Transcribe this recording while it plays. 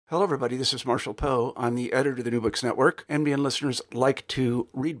Hello, everybody. This is Marshall Poe. I'm the editor of the New Books Network. NBN listeners like to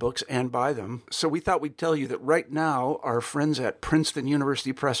read books and buy them. So we thought we'd tell you that right now, our friends at Princeton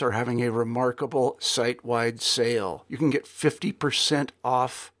University Press are having a remarkable site-wide sale. You can get 50%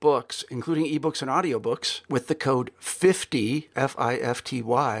 off books, including ebooks and audiobooks, with the code 50,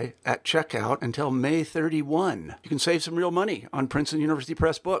 F-I-F-T-Y, at checkout until May 31. You can save some real money on Princeton University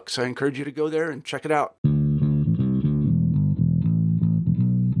Press books. I encourage you to go there and check it out.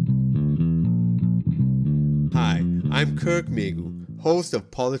 Hi, I'm Kirk Megu, host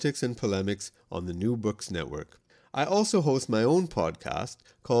of Politics and Polemics on the New Books Network. I also host my own podcast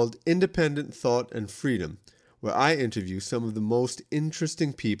called Independent Thought and Freedom, where I interview some of the most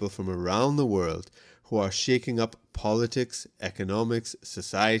interesting people from around the world who are shaking up politics, economics,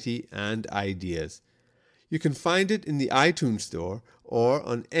 society, and ideas. You can find it in the iTunes Store or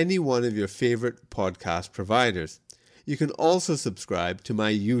on any one of your favorite podcast providers. You can also subscribe to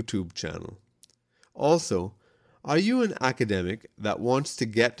my YouTube channel. Also, are you an academic that wants to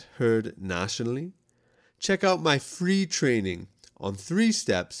get heard nationally? Check out my free training on 3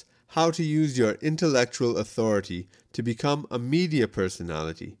 steps how to use your intellectual authority to become a media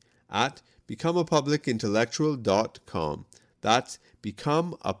personality at becomeapublicintellectual.com. That's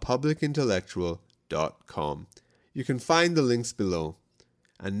becomeapublicintellectual.com. You can find the links below.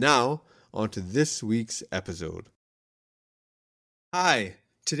 And now, on to this week's episode. Hi.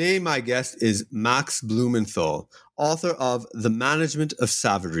 Today, my guest is Max Blumenthal, author of The Management of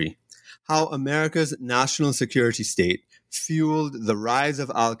Savagery: How America's National Security State Fueled the Rise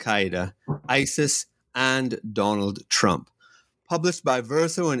of Al-Qaeda, ISIS, and Donald Trump, published by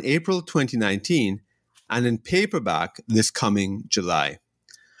Verso in April 2019 and in paperback this coming July.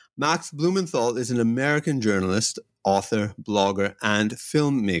 Max Blumenthal is an American journalist, author, blogger, and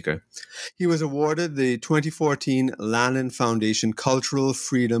filmmaker. He was awarded the 2014 Lannan Foundation Cultural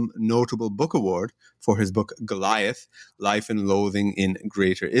Freedom Notable Book Award for his book Goliath, Life and Loathing in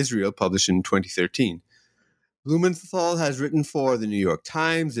Greater Israel, published in 2013. Blumenthal has written for the New York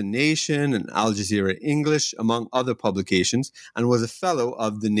Times, The Nation, and Al Jazeera English, among other publications, and was a fellow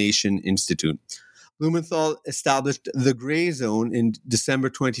of the Nation Institute. Blumenthal established The Gray Zone in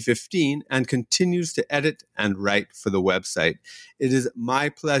December 2015 and continues to edit and write for the website. It is my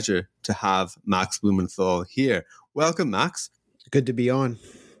pleasure to have Max Blumenthal here. Welcome, Max. Good to be on.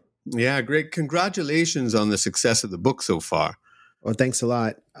 Yeah, great. Congratulations on the success of the book so far. Well, thanks a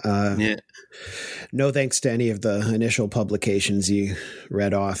lot. No thanks to any of the initial publications you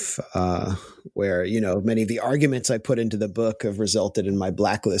read off, where, many of the arguments I put into the book have resulted in my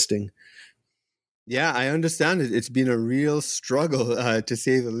blacklisting. Yeah, I understand it. It's been a real struggle, to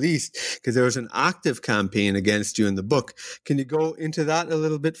say the least, because there was an active campaign against you in the book. Can you go into that a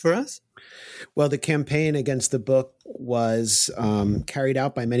little bit for us? Well, the campaign against the book was carried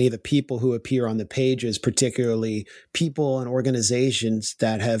out by many of the people who appear on the pages, particularly people and organizations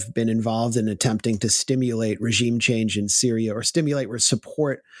that have been involved in attempting to stimulate regime change in Syria or stimulate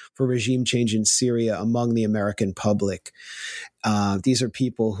support for regime change in Syria among the American public. These are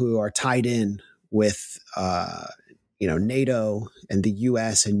people who are tied in with NATO and the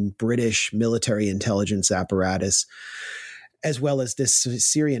U.S. and British military intelligence apparatus, as well as this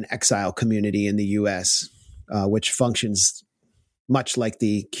Syrian exile community in the U.S., which functions much like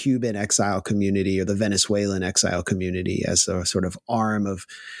the Cuban exile community or the Venezuelan exile community as a sort of arm of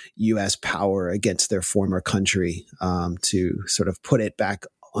U.S. power against their former country, to sort of put it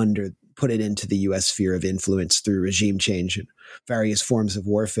into the U.S. sphere of influence through regime change and various forms of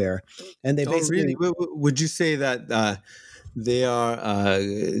warfare. And they basically... Really? Would you say that they are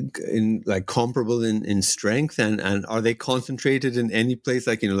comparable in strength, and are they concentrated in any place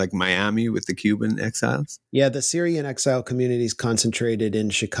like Miami with the Cuban exiles? Yeah, the Syrian exile community is concentrated in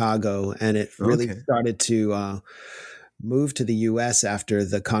Chicago, and it really started to move to the U.S. after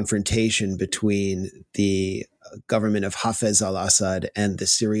the confrontation between the government of Hafez al-Assad and the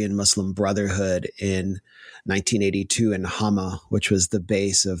Syrian Muslim Brotherhood in 1982 in Hama, which was the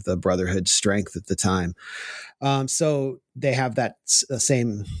base of the Brotherhood's strength at the time. So they have that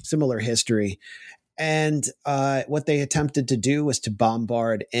similar history. And what they attempted to do was to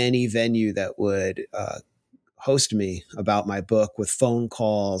bombard any venue that would host me about my book with phone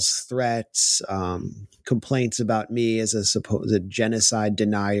calls, threats, complaints about me as a supposed genocide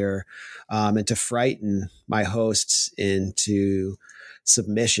denier, and to frighten my hosts into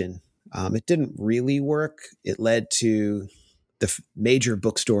submission. It didn't really work. It led to the major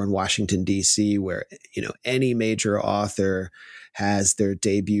bookstore in Washington, D.C., where any major author has their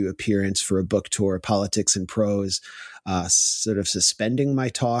debut appearance for a book tour, Politics and Prose, sort of suspending my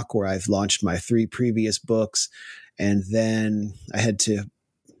talk where I've launched my 3 previous books. And then I had to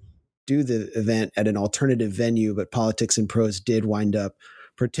do the event at an alternative venue, but Politics and Prose did wind up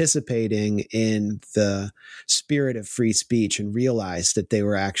participating in the spirit of free speech and realized that they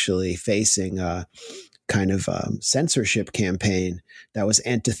were actually facing a kind of censorship campaign that was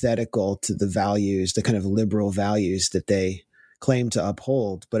antithetical to the values, the kind of liberal values that they claimed to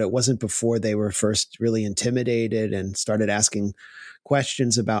uphold. But it wasn't before they were first really intimidated and started asking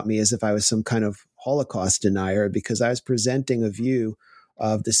questions about me as if I was some kind of Holocaust denier, because I was presenting a view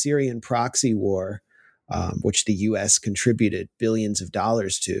of the Syrian proxy war, which the U.S. contributed billions of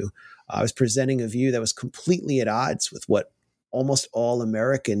dollars to. I was presenting a view that was completely at odds with what almost all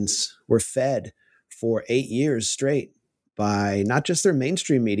Americans were fed for 8 years straight by not just their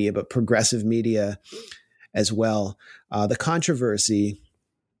mainstream media, but progressive media as well. The controversy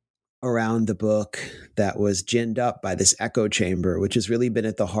around the book that was ginned up by this echo chamber, which has really been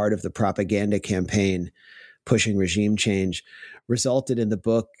at the heart of the propaganda campaign pushing regime change, resulted in the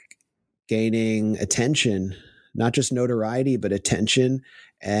book gaining attention, not just notoriety, but attention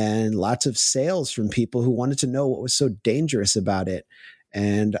and lots of sales from people who wanted to know what was so dangerous about it.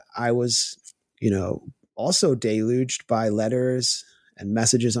 And I was, also deluged by letters and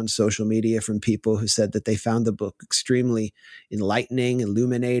messages on social media from people who said that they found the book extremely enlightening,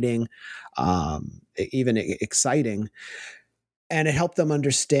 illuminating, even exciting. And it helped them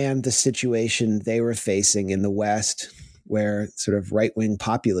understand the situation they were facing in the West, where sort of right-wing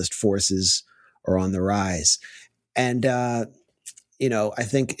populist forces are on the rise. And, I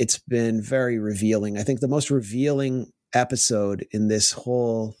think it's been very revealing. I think the most revealing episode in this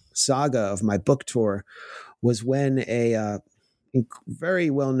whole saga of my book tour was when a very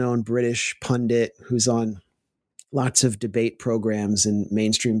well-known British pundit who's on lots of debate programs in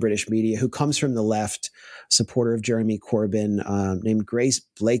mainstream British media, who comes from the left, supporter of Jeremy Corbyn, named Grace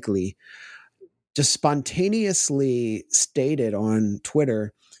Blakely, just spontaneously stated on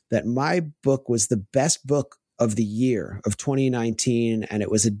Twitter that my book was the best book of the year of 2019, and it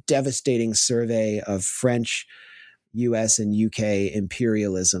was a devastating survey of French, US, and UK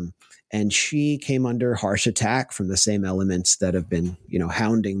imperialism. And she came under harsh attack from the same elements that have been,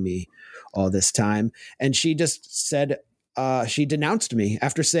 hounding me all this time. And she just said, she denounced me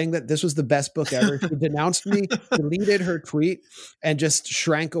after saying that this was the best book ever. She denounced me, deleted her tweet, and just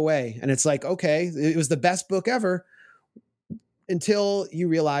shrank away. And it's like, okay, it was the best book ever until you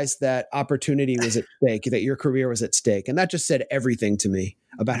realize that opportunity was at stake, that your career was at stake. And that just said everything to me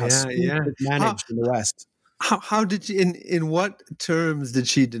about how speech is managed in the West. How did she, in what terms did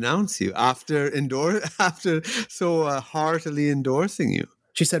she denounce you after so heartily endorsing you?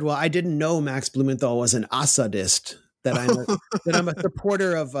 She said, well, I didn't know Max Blumenthal was an Assadist, that I'm a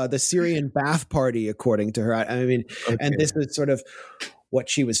supporter of the Syrian Ba'ath Party, according to her. Okay. And this is sort of what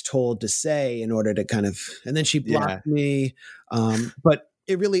she was told to say in order to kind of, and then she blocked me. But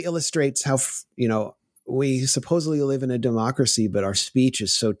it really illustrates how, we supposedly live in a democracy, but our speech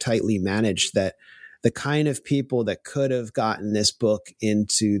is so tightly managed that the kind of people that could have gotten this book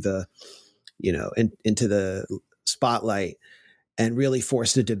into the, into the spotlight and really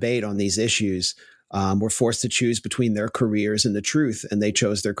forced a debate on these issues, were forced to choose between their careers and the truth, and they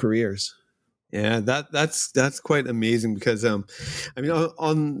chose their careers. Yeah, that's quite amazing because, on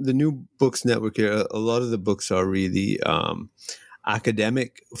the New Books Network here, a lot of the books are really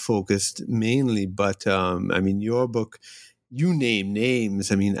academic focused mainly, but your book, you name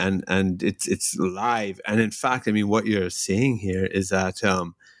names, and it's live. And in fact, what you're saying here is that,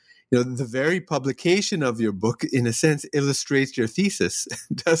 the very publication of your book, in a sense, illustrates your thesis,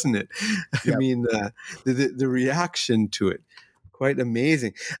 doesn't it? Yep. The reaction to it, quite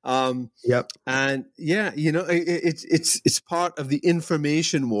amazing. Yep. And it's part of the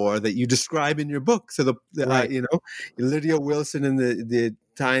information war that you describe in your book. So Lydia Wilson in the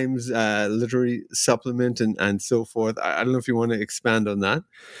Times literary supplement and so forth. I don't know if you want to expand on that.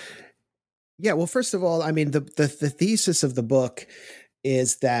 Yeah. Well, first of all, the thesis of the book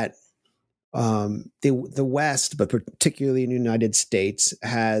is that the West, but particularly in the United States,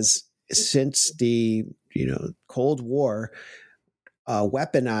 has, since the Cold War,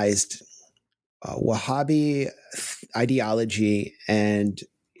 weaponized Wahhabi ideology and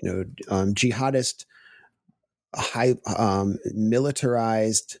jihadist high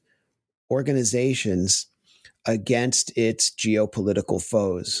militarized organizations against its geopolitical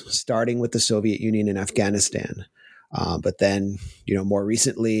foes, starting with the Soviet Union and Afghanistan. But then, more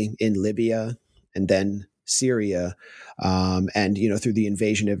recently in Libya and then Syria, and, through the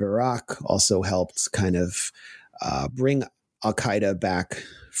invasion of Iraq, also helped kind of bring Al-Qaeda back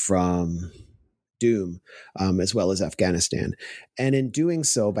from doom, as well as Afghanistan. And in doing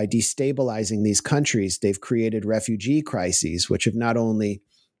so, by destabilizing these countries, they've created refugee crises, which have not only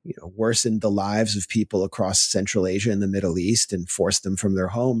worsened the lives of people across Central Asia and the Middle East and forced them from their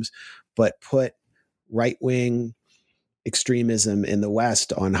homes, but put right-wing extremism in the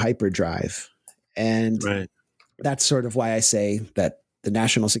West on hyperdrive. And that's sort of why I say that the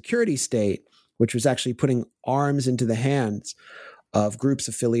national security state, which was actually putting arms into the hands of groups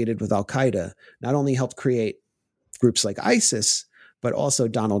affiliated with Al-Qaeda, not only helped create groups like ISIS, but also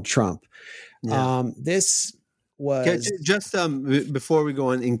Donald Trump. Yeah. This was... Just before we go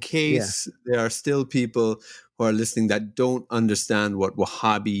on, in case there are still people who are listening that don't understand what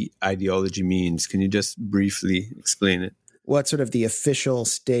Wahhabi ideology means, can you just briefly explain it? Well, it's sort of the official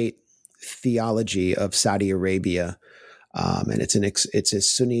state theology of Saudi Arabia, and it's a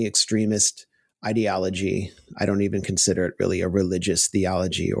Sunni extremist ideology. I don't even consider it really a religious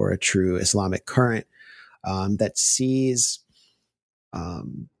theology or a true Islamic current that sees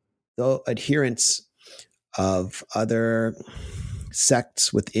the adherents of other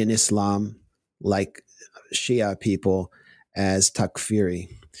sects within Islam, like Shia people, as takfiri.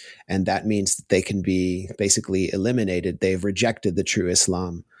 And that means that they can be basically eliminated. They've rejected the true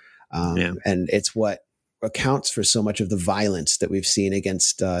Islam. And it's what accounts for so much of the violence that we've seen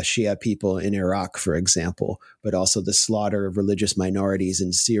against Shia people in Iraq, for example, but also the slaughter of religious minorities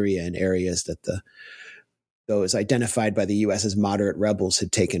in Syria and areas that those identified by the U.S. as moderate rebels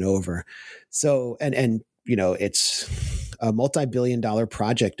had taken over. So, and it's a multi-billion-dollar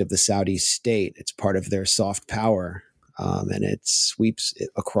project of the Saudi state. It's part of their soft power, and it sweeps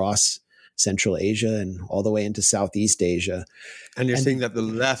across Central Asia and all the way into Southeast Asia. And you're saying that the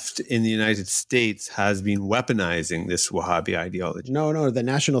left in the United States has been weaponizing this Wahhabi ideology? No, the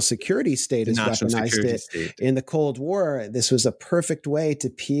national security state has weaponized it. In the Cold War, this was a perfect way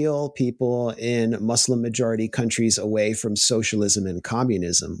to peel people in Muslim-majority countries away from socialism and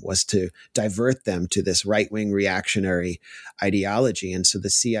communism, was to divert them to this right-wing reactionary ideology. And so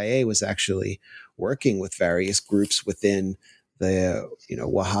the CIA was actually working with various groups within the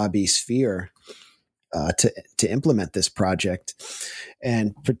Wahhabi sphere to implement this project,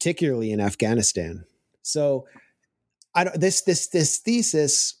 and particularly in Afghanistan. So, this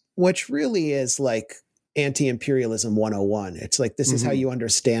thesis, which really is like anti-imperialism 101. It's like, this is how you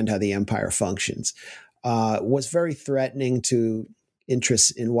understand how the empire functions. Was very threatening to interests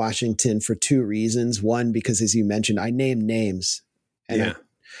in Washington for two reasons. One, because as you mentioned, I name names, and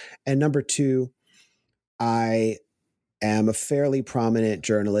number two, I am a fairly prominent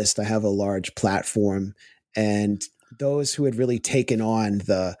journalist. I have a large platform, and those who had really taken on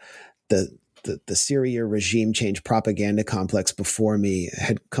the Syria regime change propaganda complex before me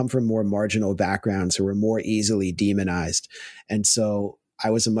had come from more marginal backgrounds or were more easily demonized. And so I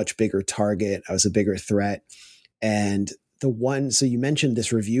was a much bigger target. I was a bigger threat. And so you mentioned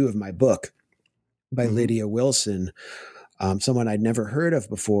this review of my book by Lydia Wilson, someone I'd never heard of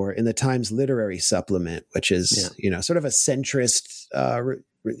before, in the Times Literary Supplement, which is, sort of a centrist,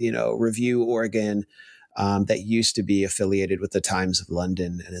 review organ that used to be affiliated with the Times of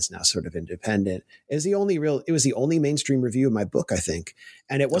London and is now sort of independent. It was the only mainstream review of my book, I think.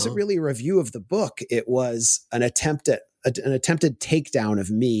 And it wasn't really a review of the book. It was an attempted takedown of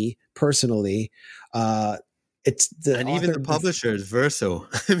me personally. Even the publishers, Verso.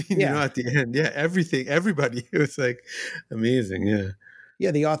 I mean, at the end, everybody. It was like amazing. Yeah,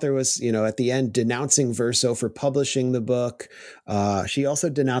 the author was, at the end denouncing Verso for publishing the book. She also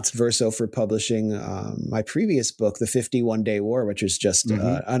denounced Verso for publishing my previous book, The 51-Day War, which is just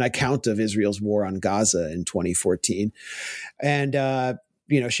an account of Israel's war on Gaza in 2014. And,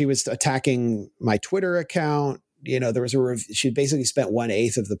 she was attacking my Twitter account. There was she basically spent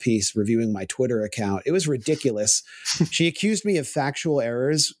 1/8 of the piece reviewing my Twitter account. It was ridiculous. She accused me of factual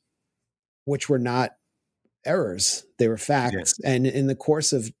errors, which were not errors. They were facts. Yeah. And in the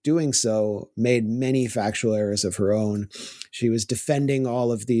course of doing so, made many factual errors of her own. She was defending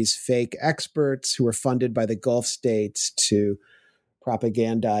all of these fake experts who were funded by the Gulf states to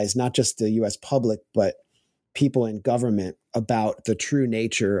propagandize not just the U.S. public, but people in government about the true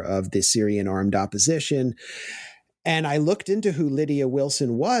nature of the Syrian armed opposition. And I looked into who Lydia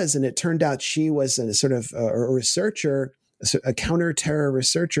Wilson was, and it turned out she was a sort of a researcher, a counter-terror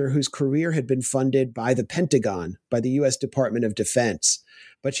researcher whose career had been funded by the Pentagon, by the U.S. Department of Defense.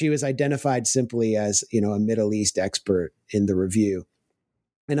 But she was identified simply as, a Middle East expert in the review.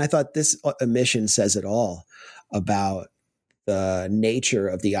 And I thought this omission says it all about the nature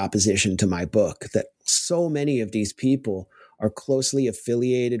of the opposition to my book, that so many of these people are closely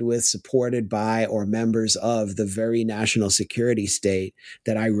affiliated with, supported by, or members of the very national security state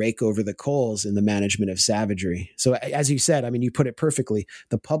that I rake over the coals in the management of savagery. So as you said, you put it perfectly.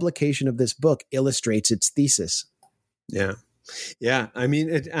 The publication of this book illustrates its thesis. Yeah. Yeah, I mean,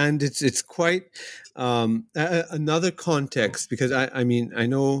 it's quite another context, because I mean, I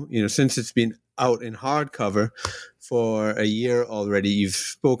know, since it's been out in hardcover for a year already, you've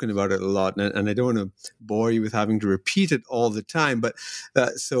spoken about it a lot, and I don't want to bore you with having to repeat it all the time. But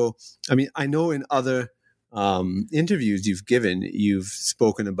so, I mean, I know in other interviews you've given, you've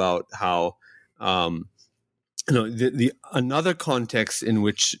spoken about how. The another context in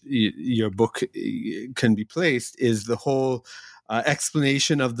which your book can be placed is the whole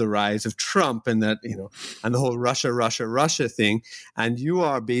explanation of the rise of Trump, and that, and the whole Russia thing. And you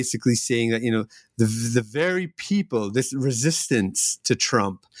are basically saying that, the very people, this resistance to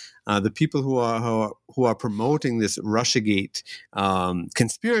Trump, the people who are promoting this Russiagate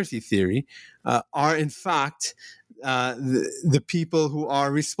conspiracy theory, are in fact the people who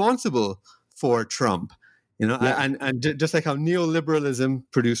are responsible for Trump. Yeah. And just like how neoliberalism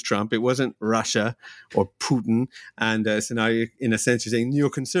produced Trump, it wasn't Russia or Putin. And so now, in a sense, you're saying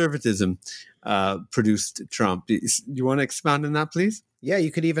neoconservatism produced Trump. Do you want to expand on that, please? Yeah, you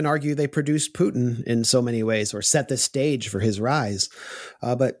could even argue they produced Putin in so many ways, or set the stage for his rise.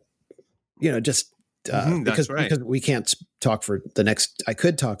 But, because we can't talk for the next, I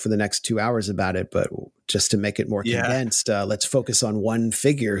could talk for the next 2 hours about it, but just to make it more condensed, let's focus on one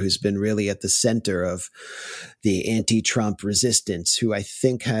figure who's been really at the center of the anti-Trump resistance, who I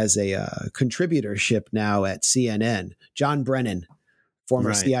think has a contributorship now at CNN. John Brennan,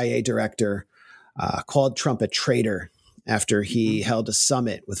 former CIA director, called Trump a traitor after he held a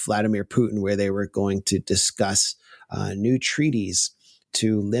summit with Vladimir Putin where they were going to discuss new treaties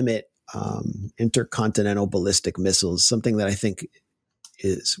to limit intercontinental ballistic missiles, something that I think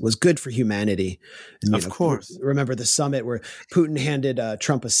was good for humanity. And, of course. Remember the summit where Putin handed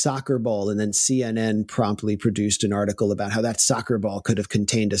Trump a soccer ball, and then CNN promptly produced an article about how that soccer ball could have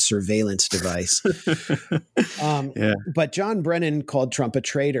contained a surveillance device. But John Brennan called Trump a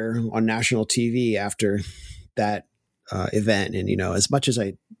traitor on national TV after that event. And, as much as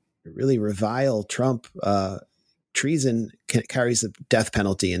I really revile Trump, treason carries the death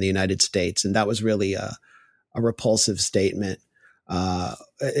penalty in the United States. And that was really a repulsive statement.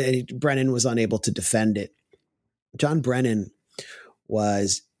 Brennan was unable to defend it. John Brennan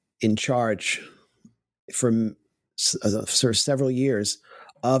was in charge for several years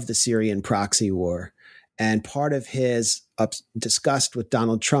of the Syrian proxy war. And part of his disgust with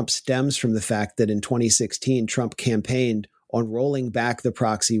Donald Trump stems from the fact that in 2016, Trump campaigned on rolling back the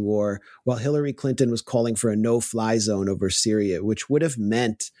proxy war while Hillary Clinton was calling for a no-fly zone over Syria, which would have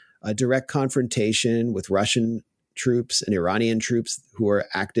meant a direct confrontation with Russian troops and Iranian troops who are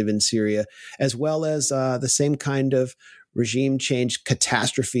active in Syria, as well as the same kind of regime change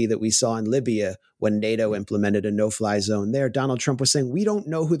catastrophe that we saw in Libya when NATO implemented a no-fly zone there. Donald Trump was saying, we don't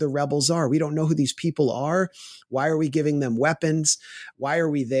know who the rebels are. We don't know who these people are. Why are we giving them weapons? Why are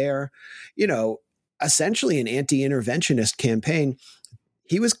we there? Essentially an anti-interventionist campaign.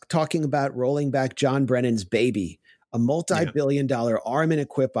 He was talking about rolling back John Brennan's baby, a multi-billion-dollar arm and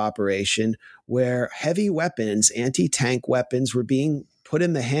equip operation where heavy weapons, anti-tank weapons, were being put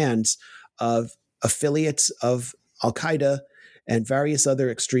in the hands of affiliates of Al-Qaeda and various other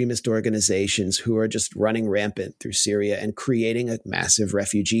extremist organizations who are just running rampant through Syria and creating a massive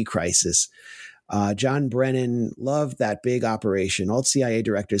refugee crisis. John Brennan loved that big operation. All CIA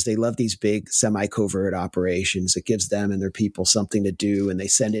directors, they love these big semi-covert operations. It gives them and their people something to do, and they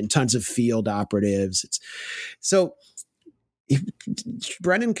send in tons of field operatives.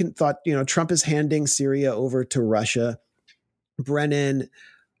 Brennan thought, Trump is handing Syria over to Russia. Brennan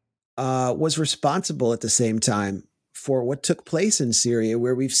was responsible at the same time for what took place in Syria,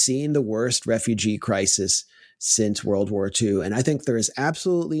 where we've seen the worst refugee crisis since World War II. And I think there is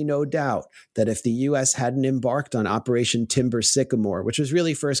absolutely no doubt that if the U.S. hadn't embarked on Operation Timber Sycamore, which was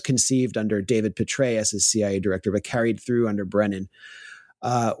really first conceived under David Petraeus as CIA director, but carried through under Brennan,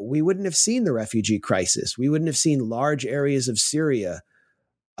 we wouldn't have seen the refugee crisis. We wouldn't have seen large areas of Syria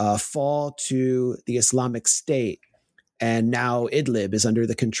fall to the Islamic State. And now Idlib is under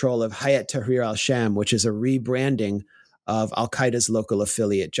the control of Hayat Tahrir al-Sham, which is a rebranding of Al-Qaeda's local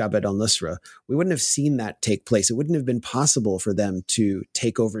affiliate, Jabhat al-Nusra. We wouldn't have seen that take place. It wouldn't have been possible for them to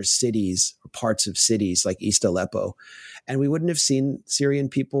take over cities or parts of cities like East Aleppo. And we wouldn't have seen Syrian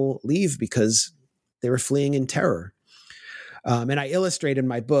people leave because they were fleeing in terror. And I illustrate in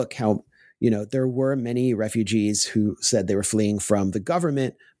my book how, there were many refugees who said they were fleeing from the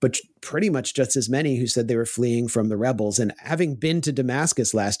government, but pretty much just as many who said they were fleeing from the rebels. And having been to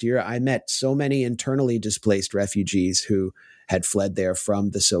Damascus last year, I met so many internally displaced refugees who had fled there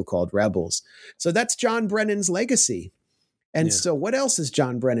from the so-called rebels. So that's John Brennan's legacy. And so what else is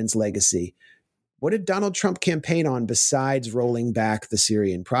John Brennan's legacy? what did Donald Trump campaign on besides rolling back the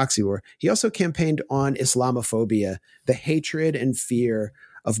Syrian proxy war? He also campaigned on Islamophobia, the hatred and fear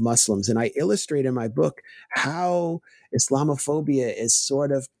of Muslims. And I illustrate in my book how Islamophobia is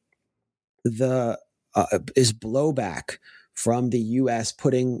sort of is blowback from the U.S.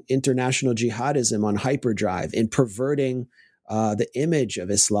 putting international jihadism on hyperdrive in perverting the image of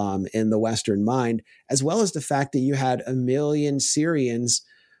Islam in the Western mind, as well as the fact that you had 1 million Syrians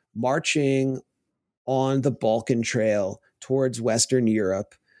marching on the Balkan Trail towards Western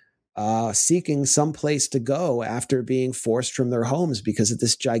Europe, seeking some place to go after being forced from their homes because of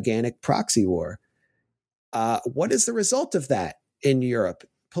this gigantic proxy war. What is the result of that in Europe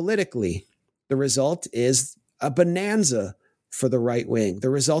politically? The result is a bonanza for the right wing. The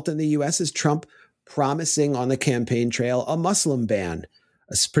result in the U.S. is Trump promising on the campaign trail a Muslim ban,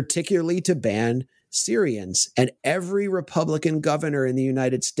 particularly to ban Syrians. And every Republican governor in the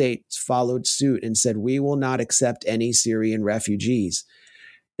United States followed suit and said, we will not accept any Syrian refugees.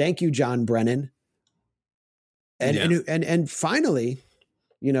 Thank you, John Brennan. And finally,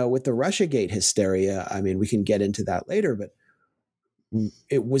 with the Russiagate hysteria, I mean, we can get into that later, but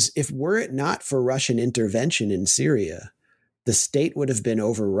were it not for Russian intervention in Syria, the state would have been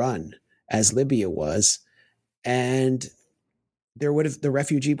overrun as Libya was, and the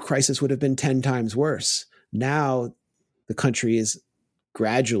refugee crisis would have been 10 times worse. Now the country is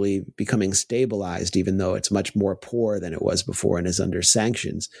gradually becoming stabilized, even though it's much more poor than it was before and is under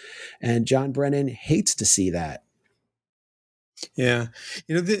sanctions. And John Brennan hates to see that. Yeah.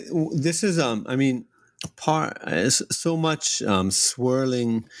 This is, so much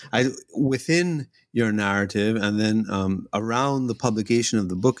swirling within your narrative, and then around the publication of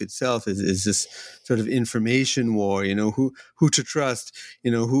the book itself is this sort of information war. Who to trust.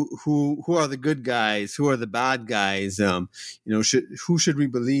 Who are the good guys? Who are the bad guys? Who should we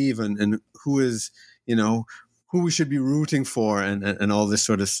believe, and who is who we should be rooting for, and all this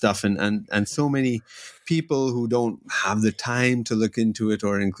sort of stuff, and so many people who don't have the time to look into it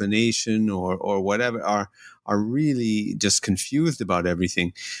or inclination or whatever are really just confused about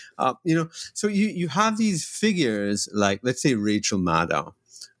everything. So you have these figures like, let's say, Rachel Maddow,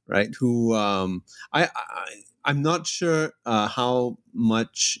 right? Who I'm not sure how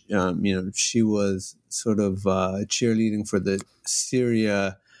much she was sort of cheerleading for the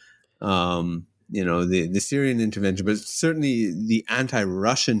Syria. The Syrian intervention, but certainly the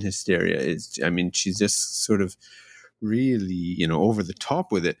anti-Russian hysteria is, she's just sort of really, over the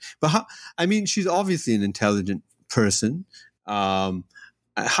top with it. But she's obviously an intelligent person. How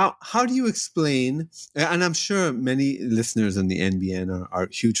do you explain, and I'm sure many listeners on the NBN are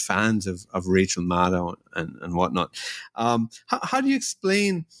huge fans of Rachel Maddow and whatnot. How do you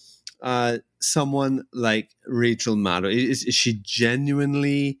explain someone like Rachel Maddow? Is she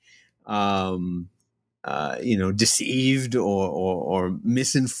genuinely deceived or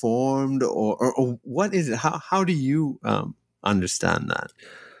misinformed, or what is it? How do you understand that?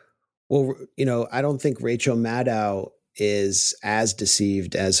 Well, I don't think Rachel Maddow is as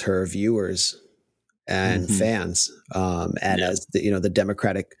deceived as her viewers and fans, as the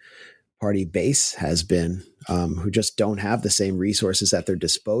Democratic Party base has been, who just don't have the same resources at their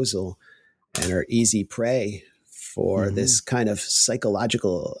disposal and are easy prey for this kind of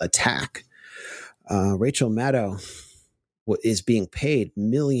psychological attack. Rachel Maddow is being paid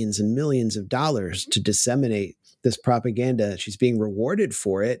millions and millions of dollars to disseminate this propaganda. She's being rewarded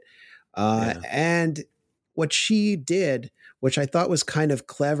for it. And what she did, which I thought was kind of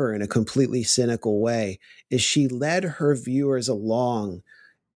clever in a completely cynical way, is she led her viewers along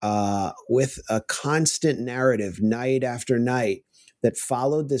with a constant narrative night after night that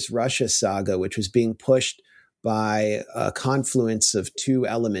followed this Russia saga, which was being pushed by a confluence of two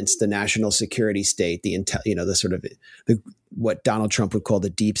elements: the national security state, what Donald Trump would call the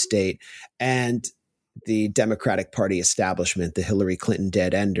deep state, and the Democratic Party establishment, the Hillary Clinton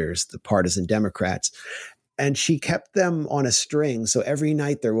dead enders, the partisan Democrats. And she kept them on a string. So every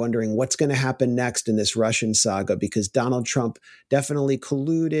night they're wondering what's going to happen next in this Russian saga, because Donald Trump definitely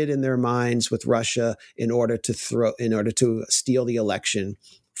colluded in their minds with Russia in order to steal the election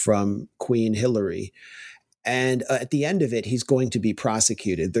from Queen Hillary. And at the end of it, he's going to be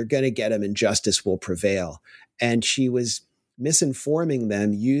prosecuted. They're going to get him and justice will prevail. And she was misinforming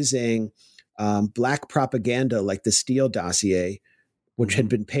them using black propaganda like the Steele dossier, which had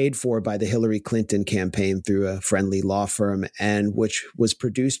been paid for by the Hillary Clinton campaign through a friendly law firm, and which was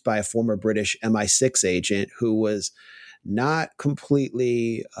produced by a former British MI6 agent who was not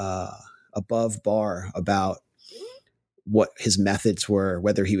completely above bar about what his methods were,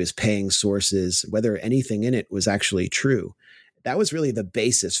 whether he was paying sources, whether anything in it was actually true. that was really the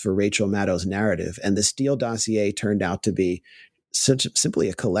basis for Rachel Maddow's narrative. And the Steele dossier turned out to be simply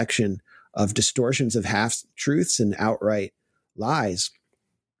a collection of distortions of half-truths and outright lies.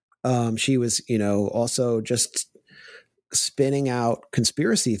 She was, also just spinning out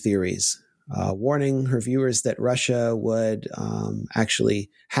conspiracy theories, warning her viewers that Russia would actually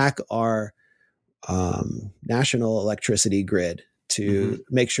hack our national electricity grid to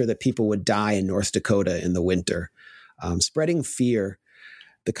make sure that people would die in North Dakota in the winter, spreading fear,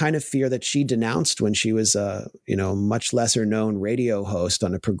 the kind of fear that she denounced when she was a much lesser known radio host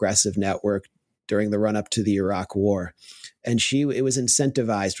on a progressive network during the run up to the Iraq War. And it was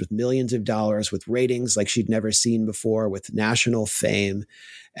incentivized with millions of dollars, with ratings like she'd never seen before, with national fame.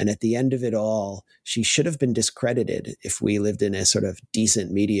 And at the end of it all, she should have been discredited if we lived in a sort of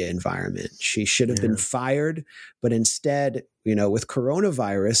decent media environment. She should have been fired. But instead, with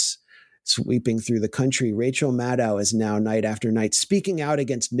coronavirus sweeping through the country, Rachel Maddow is now night after night speaking out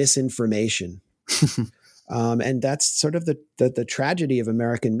against misinformation. And that's sort of the tragedy of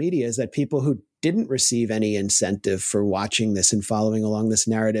American media, is that people who didn't receive any incentive for watching this and following along this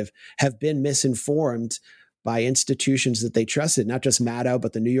narrative have been misinformed by institutions that they trusted, not just Maddow,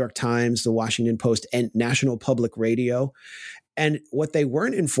 but the New York Times, the Washington Post, and National Public Radio. And what they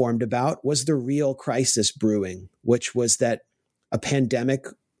weren't informed about was the real crisis brewing, which was that a pandemic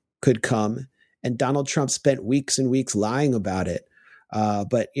could come, and Donald Trump spent weeks and weeks lying about it.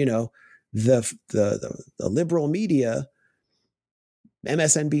 But the liberal media,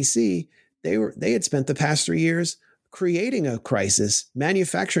 MSNBC, they had spent the past 3 years creating a crisis,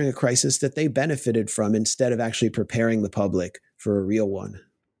 manufacturing a crisis that they benefited from, instead of actually preparing the public for a real one.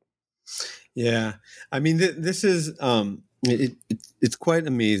 Yeah, I mean, this is it's quite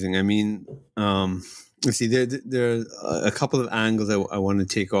amazing. I mean, let's see, there are a couple of angles I want to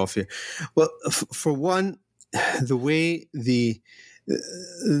take off here. Well, for one, the way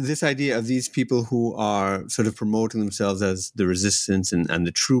this idea of these people who are sort of promoting themselves as the resistance and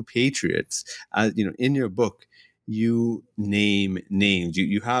the true patriots, in your book, you name names.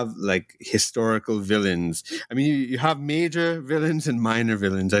 You have like historical villains. I mean, you have major villains and minor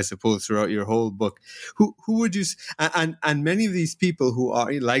villains, I suppose, throughout your whole book. Who would you, and many of these people who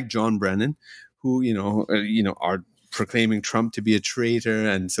are like John Brennan, who, are proclaiming Trump to be a traitor.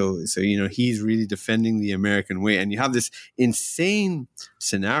 And so, he's really defending the American way. And you have this insane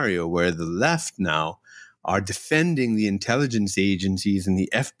scenario where the left now are defending the intelligence agencies and the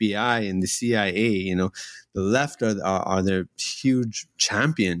FBI and the CIA. The left are their huge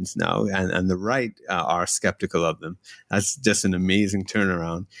champions now, and the right are skeptical of them. That's just an amazing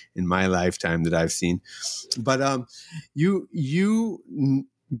turnaround in my lifetime that I've seen. But you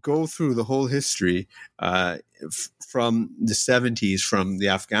go through the whole history from the 70s, from the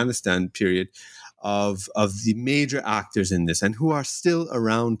Afghanistan period, of the major actors in this, and who are still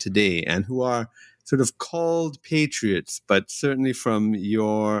around today, and who are sort of called patriots, but certainly from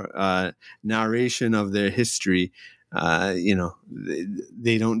your narration of their history,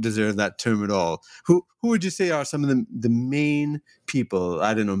 they don't deserve that term at all. Who would you say are some of the main people?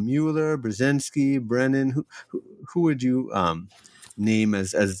 I don't know, Mueller, Brzezinski, Brennan. Who would you name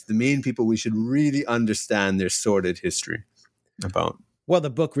as the main people we should really understand their sordid history about? Well, the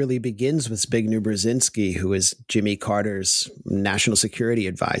book really begins with Zbigniew Brzezinski, who is Jimmy Carter's national security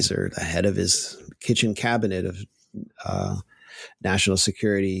advisor, the head of his kitchen cabinet of national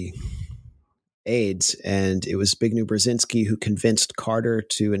security aides. And it was Zbigniew Brzezinski who convinced Carter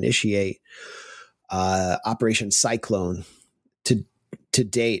to initiate Operation Cyclone. To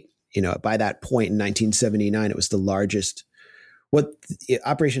date, by that point in 1979, it was the largest.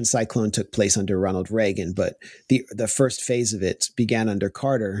 Operation Cyclone took place under Ronald Reagan, but the first phase of it began under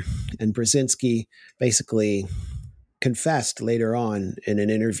Carter. And Brzezinski basically confessed later on in an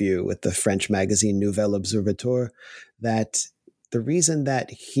interview with the French magazine Nouvel Observateur that the reason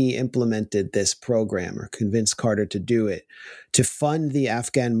that he implemented this program, or convinced Carter to do it, to fund the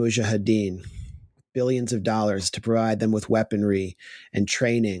Afghan Mujahideen, billions of dollars to provide them with weaponry and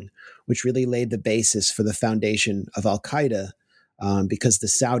training, which really laid the basis for the foundation of Al-Qaeda, because the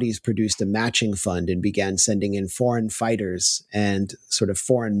Saudis produced a matching fund and began sending in foreign fighters and sort of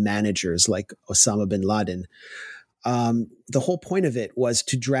foreign managers like Osama bin Laden. The whole point of it was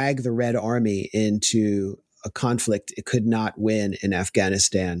to drag the Red Army into a conflict it could not win in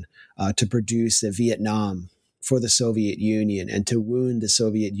Afghanistan, to produce a Vietnam for the Soviet Union, and to wound the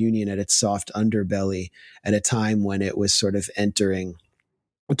Soviet Union at its soft underbelly at a time when it was sort of entering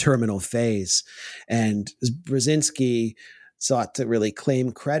a terminal phase. And Brzezinski sought to really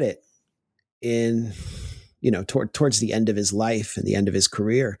claim credit in towards the end of his life and the end of his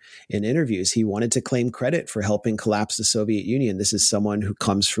career in interviews, he wanted to claim credit for helping collapse the Soviet Union. This is someone who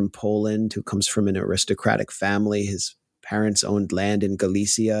comes from Poland, who comes from an aristocratic family. His parents owned land in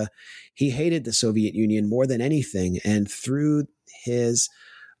Galicia. He hated the Soviet Union more than anything. And through his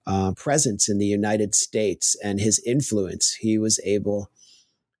presence in the United States and his influence, he was able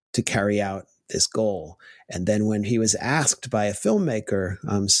to carry out this goal. And then when he was asked by a filmmaker,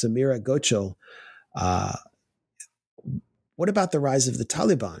 Samira Gochel, what about the rise of the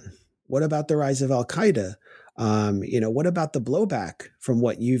Taliban? What about the rise of Al-Qaeda? What about the blowback from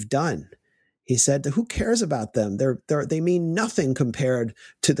what you've done? He said, who cares about them? They mean nothing compared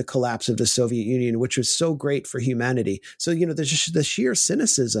to the collapse of the Soviet Union, which was so great for humanity. So, the sheer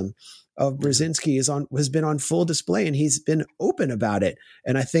cynicism of Brzezinski has been on full display, and he's been open about it.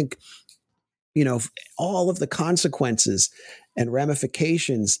 And I think, all of the consequences and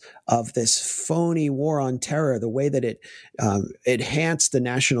ramifications of this phony war on terror, the way that it enhanced the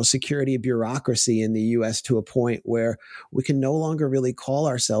national security bureaucracy in the U.S. to a point where we can no longer really call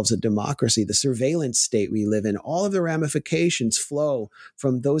ourselves a democracy. The surveillance state we live in, all of the ramifications flow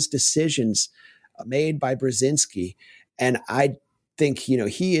from those decisions made by Brzezinski. And I think,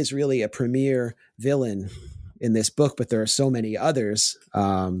 he is really a premier villain in this book, but there are so many others.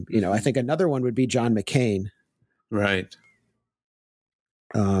 I think another one would be John McCain. Right.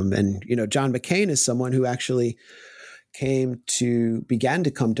 And John McCain is someone who actually began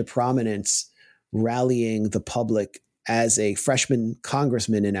to come to prominence, rallying the public as a freshman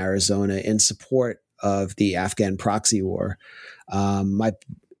congressman in Arizona in support of the Afghan proxy war. In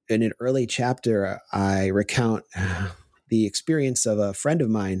an early chapter, I recount the experience of a friend of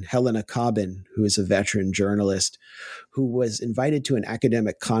mine, Helena Cobbin, who is a veteran journalist, who was invited to an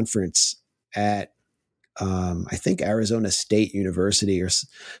academic conference at, I think, Arizona State University or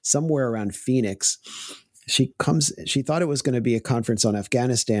somewhere around Phoenix. She thought it was going to be a conference on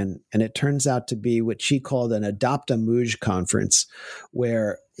Afghanistan, and it turns out to be what she called an Adopt a Muj conference,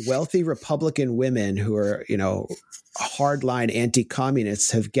 where wealthy Republican women who are, hardline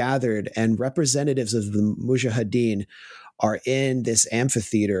anti-communists have gathered, and representatives of the Mujahideen are in this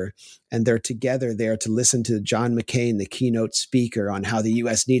amphitheater, and they're together there to listen to John McCain, the keynote speaker, on how the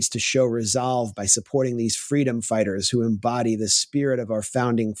U.S. needs to show resolve by supporting these freedom fighters who embody the spirit of our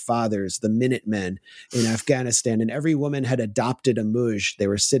founding fathers, the Minutemen in Afghanistan. And every woman had adopted a Muj. They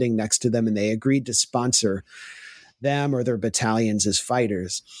were sitting next to them, and they agreed to sponsor them or their battalions as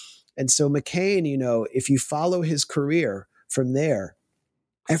fighters. And so McCain, if you follow his career from there,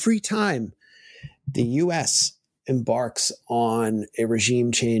 every time the U.S. embarks on a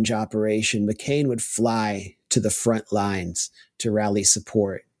regime change operation, McCain would fly to the front lines to rally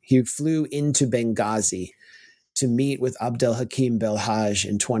support. He flew into Benghazi to meet with Abdel Hakim Belhaj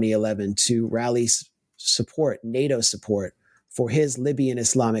in 2011 to rally support, NATO support, for his Libyan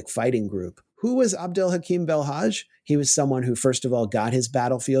Islamic Fighting Group. Who was Abdel Hakim Belhaj? He was someone who, first of all, got his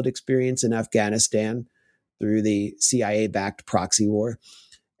battlefield experience in Afghanistan through the CIA-backed proxy war,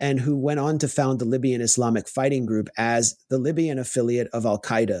 and who went on to found the Libyan Islamic Fighting Group as the Libyan affiliate of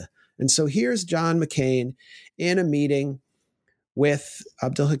Al-Qaeda. And so here's John McCain in a meeting with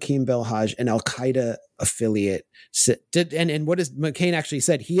Abdel Hakim Belhaj, an Al-Qaeda affiliate. And what does McCain actually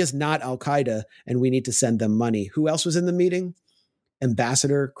said? He is not Al-Qaeda, and we need to send them money. Who else was in the meeting?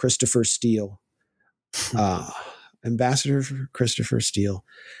 Ambassador Christopher Steele. Ambassador Christopher Steele.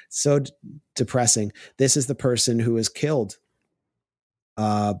 So depressing. This is the person who was killed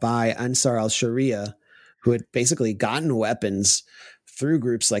by Ansar al-Sharia, who had basically gotten weapons through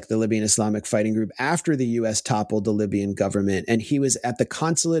groups like the Libyan Islamic Fighting Group after the U.S. toppled the Libyan government. And he was at the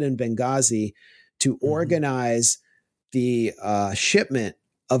consulate in Benghazi to organize the shipment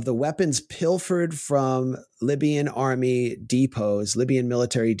of the weapons pilfered from Libyan army depots, Libyan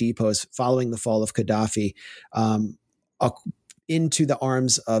military depots following the fall of Gaddafi, into the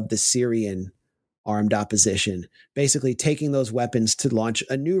arms of the Syrian armed opposition, basically taking those weapons to launch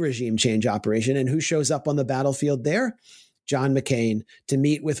a new regime change operation. And who shows up on the battlefield there? John McCain, to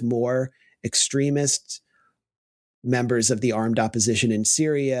meet with more extremist members of the armed opposition in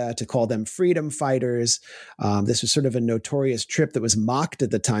Syria, to call them freedom fighters. This was sort of a notorious trip that was mocked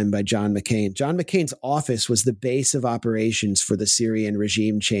at the time by John McCain. John McCain's office was the base of operations for the Syrian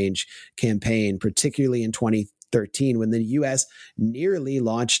regime change campaign, particularly in 2013, when the U.S. nearly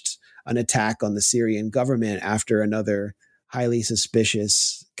launched an attack on the Syrian government after another highly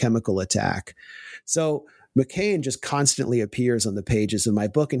suspicious chemical attack. So McCain just constantly appears on the pages of my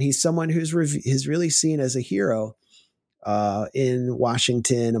book, and he's someone who's really seen as a hero in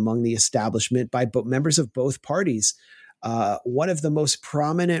Washington among the establishment by members of both parties. One of the most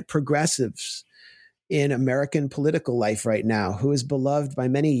prominent progressives in American political life right now, who is beloved by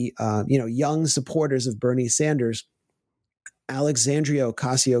many, young supporters of Bernie Sanders. Alexandria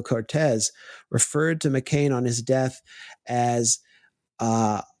Ocasio-Cortez referred to McCain on his death as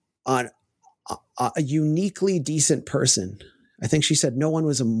a uniquely decent person. I think she said no one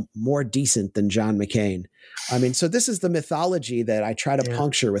was more decent than John McCain. I mean, so this is the mythology that I try to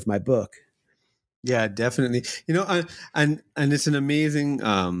puncture with my book. Yeah, definitely. And it's an amazing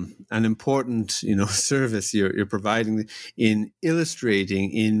and important, service you're providing in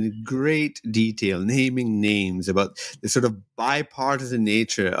illustrating in great detail, naming names about the sort of bipartisan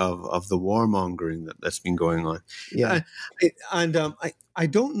nature of the warmongering that's been going on. Yeah, I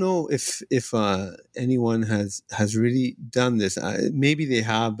don't know if anyone has really done this. Maybe they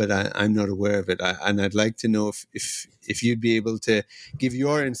have, but I'm not aware of it. And I'd like to know if you'd be able to give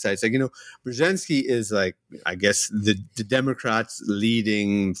your insights. Like, Brzezinski is, like, I guess the Democrats'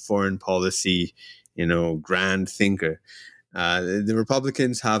 leading foreign policy, grand thinker. The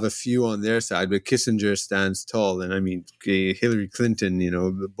Republicans have a few on their side, but Kissinger stands tall. And I mean, Hillary Clinton,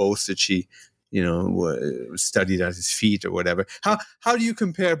 boasts that she, studied at his feet or whatever. How do you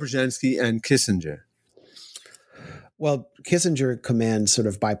compare Brzezinski and Kissinger? Well, Kissinger commands sort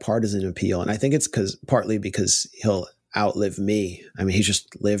of bipartisan appeal, and I think it's partly because he'll outlive me. I mean, he's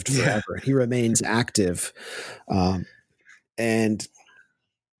just lived forever. Yeah. He remains active. And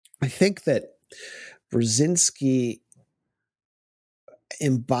I think that Brzezinski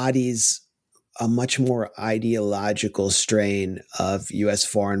embodies a much more ideological strain of U.S.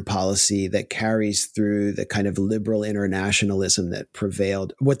 foreign policy that carries through the kind of liberal internationalism that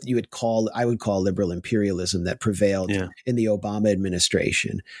prevailed, what I would call liberal imperialism that prevailed in the Obama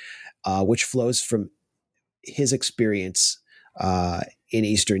administration, which flows from his experience in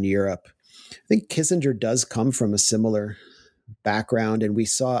Eastern Europe. I think Kissinger does come from a similar background, and we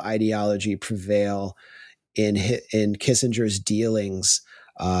saw ideology prevail in Kissinger's dealings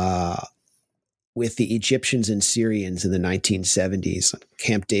with the Egyptians and Syrians in the 1970s,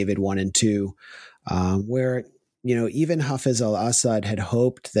 Camp David 1 and 2, where, even Hafez al-Assad had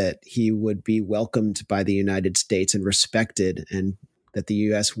hoped that he would be welcomed by the United States and respected, and that the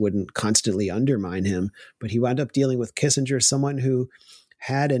U.S. wouldn't constantly undermine him. But he wound up dealing with Kissinger, someone who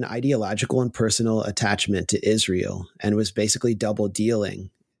had an ideological and personal attachment to Israel and was basically double dealing.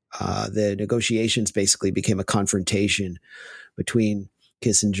 The negotiations basically became a confrontation between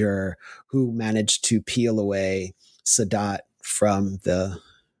Kissinger, who managed to peel away Sadat from the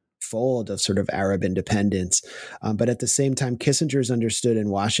fold of sort of Arab independence. But at the same time, Kissinger is understood in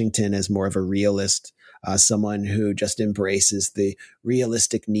Washington as more of a realist, someone who just embraces the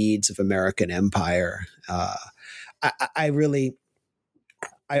realistic needs of American empire. I really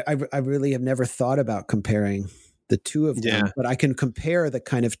have never thought about comparing the two of them, but I can compare the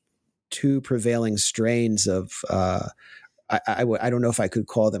kind of two prevailing strains of I don't know if I could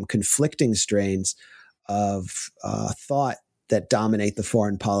call them conflicting strains of thought that dominate the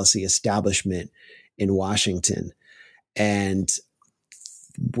foreign policy establishment in Washington, and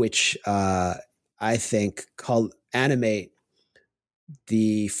which I think animate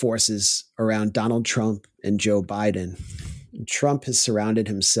the forces around Donald Trump and Joe Biden. Trump has surrounded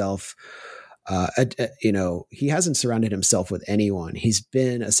himself he hasn't surrounded himself with anyone. He's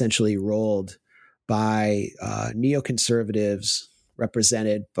been essentially rolled by neoconservatives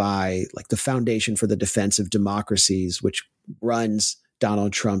represented by, like, the Foundation for the Defense of Democracies, which runs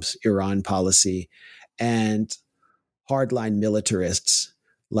Donald Trump's Iran policy, and hardline militarists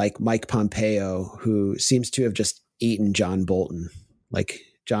like Mike Pompeo, who seems to have just eaten John Bolton. Like,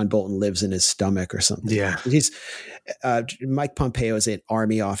 John Bolton lives in his stomach or something. Yeah. Mike Pompeo is an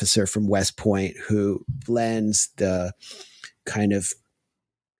Army officer from West Point who blends the kind of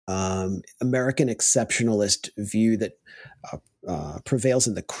American exceptionalist view that prevails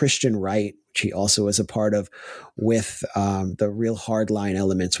in the Christian right, which he also is a part of, with the real hardline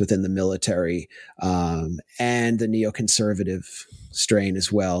elements within the military, and the neoconservative strain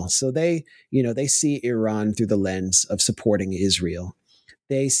as well. So they see Iran through the lens of supporting Israel.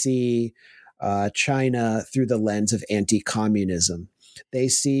 They see China through the lens of anti-communism. They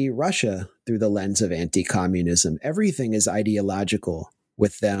see Russia through the lens of anti-communism. Everything is ideological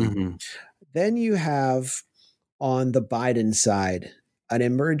with them. Mm-hmm. Then you have, on the Biden side, an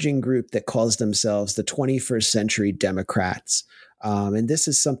emerging group that calls themselves the 21st Century Democrats. And this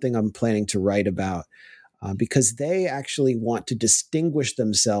is something I'm planning to write about, because they actually want to distinguish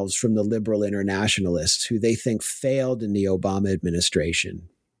themselves from the liberal internationalists who they think failed in the Obama administration.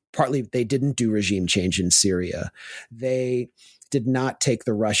 Partly, they didn't do regime change in Syria. They did not take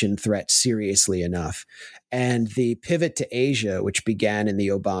the Russian threat seriously enough. And the pivot to Asia, which began in the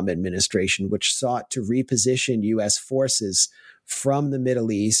Obama administration, which sought to reposition U.S. forces from the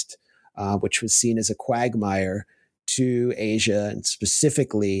Middle East, which was seen as a quagmire, to Asia, and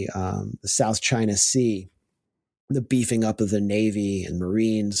specifically the South China Sea, the beefing up of the Navy and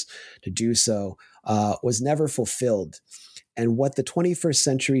Marines to do so, was never fulfilled. And what the 21st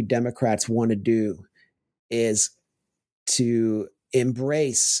century Democrats want to do is to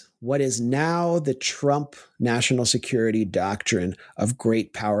embrace what is now the Trump national security doctrine of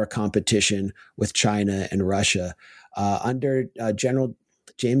great power competition with China and Russia under General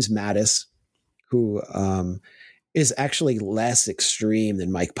James Mattis, who is actually less extreme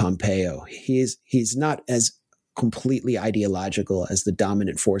than Mike Pompeo. He's not as completely ideological as the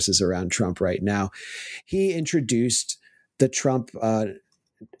dominant forces around Trump right now. He introduced the Trump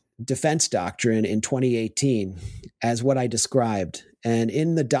defense doctrine in 2018 as what I described. And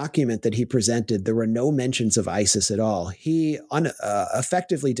in the document that he presented, there were no mentions of ISIS at all. He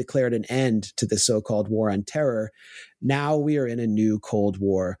effectively declared an end to the so-called war on terror. Now we are in a new Cold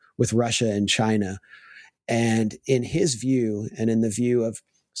War with Russia and China. And in his view, and in the view of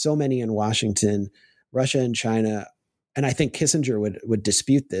so many in Washington, Russia and China, and I think Kissinger would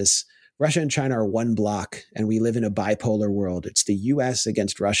dispute this, Russia and China are one block, and we live in a bipolar world. It's the U.S.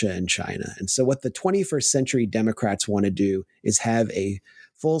 against Russia and China. And so what the 21st century Democrats want to do is have a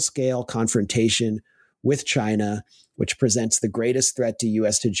full-scale confrontation with China, which presents the greatest threat to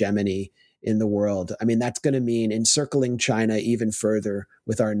U.S. hegemony in the world. I mean, that's going to mean encircling China even further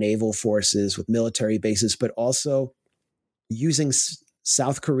with our naval forces, with military bases, but also using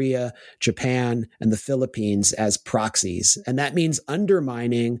South Korea, Japan, and the Philippines as proxies. And that means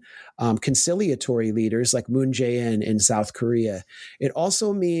undermining conciliatory leaders like Moon Jae-in in South Korea. It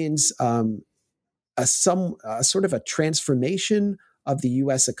also means sort of a transformation of the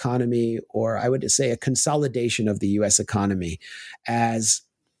U.S. economy, or I would say a consolidation of the U.S. economy as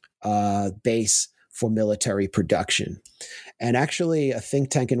a base for military production. And actually, a think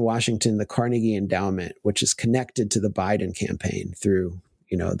tank in Washington, the Carnegie Endowment, which is connected to the Biden campaign through,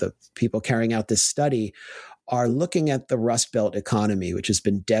 the people carrying out this study, are looking at the Rust Belt economy, which has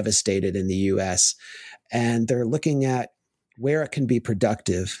been devastated in the U.S. And they're looking at where it can be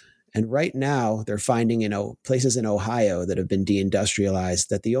productive. And right now, they're finding, places in Ohio that have been deindustrialized,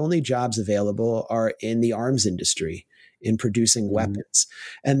 that the only jobs available are in the arms industry, in producing weapons.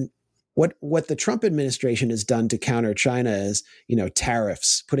 And what the Trump administration has done to counter China is,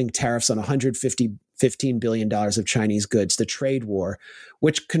 tariffs, putting tariffs on $15 billion of Chinese goods, the trade war,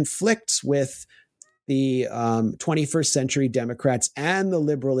 which conflicts with the 21st century Democrats and the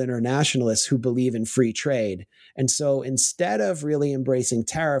liberal internationalists who believe in free trade. And so instead of really embracing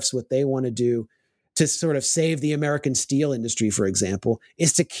tariffs, what they want to do to sort of save the American steel industry, for example,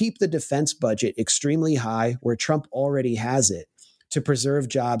 is to keep the defense budget extremely high where Trump already has it, to preserve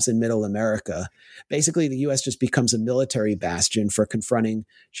jobs in middle America. Basically, the U.S. just becomes a military bastion for confronting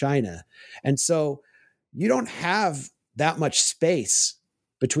China. And so you don't have that much space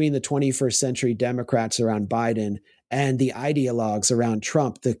between the 21st century Democrats around Biden and the ideologues around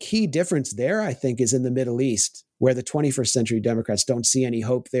Trump. The key difference there, I think, is in the Middle East, where the 21st century Democrats don't see any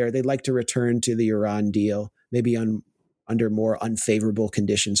hope there. They'd like to return to the Iran deal, maybe under more unfavorable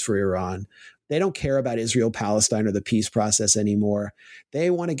conditions for Iran. They don't care about Israel, Palestine, or the peace process anymore. They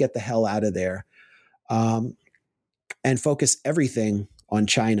want to get the hell out of there and focus everything on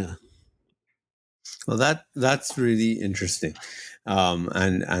China. Well, that's really interesting,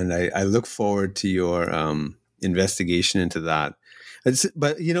 and I look forward to your investigation into that.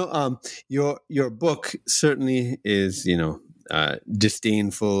 But your book certainly is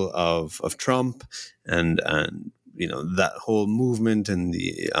disdainful of Trump and that whole movement and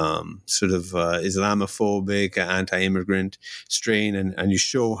the sort of Islamophobic, anti-immigrant strain, and you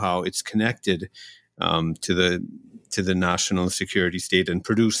show how it's connected to the national security state and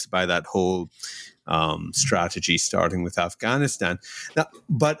produced by that whole strategy, starting with Afghanistan. Now,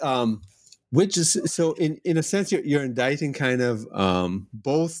 but which is so in a sense you're indicting kind of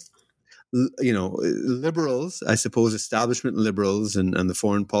both. Liberals, I suppose, establishment liberals and the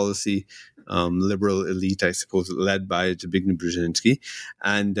foreign policy liberal elite, I suppose, led by Zbigniew Brzezinski,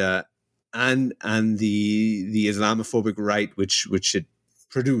 and the Islamophobic right, which it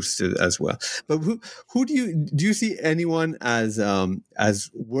produced as well. But who do you see anyone as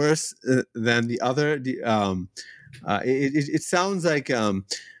worse than the other? It sounds like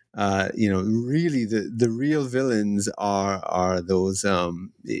really the real villains are those.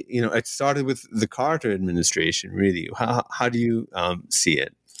 It started with the Carter administration. Really, how do you see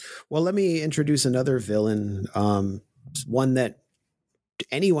it? Well, let me introduce another villain, one that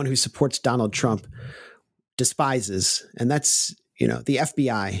anyone who supports Donald Trump despises. And that's, the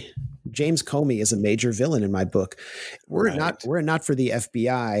FBI. James Comey is a major villain in my book. Were it not for the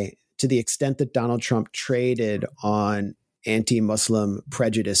FBI, to the extent that Donald Trump traded on anti-Muslim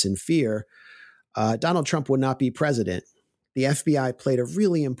prejudice and fear, Donald Trump would not be president. The FBI played a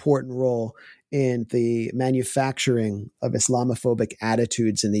really important role in the manufacturing of Islamophobic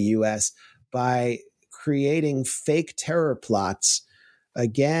attitudes in the U.S. by creating fake terror plots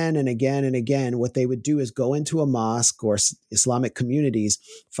again and again and again. What they would do is go into a mosque or Islamic communities,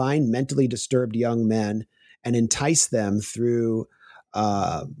 find mentally disturbed young men, and entice them through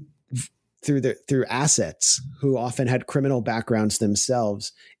assets who often had criminal backgrounds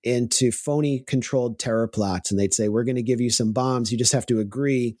themselves into phony controlled terror plots. And they'd say, we're going to give you some bombs. You just have to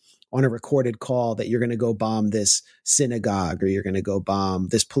agree on a recorded call that you're going to go bomb this synagogue or you're going to go bomb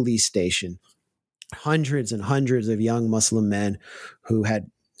this police station. Hundreds and hundreds of young Muslim men who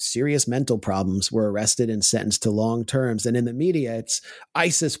had serious mental problems were arrested and sentenced to long terms. And in the media, it's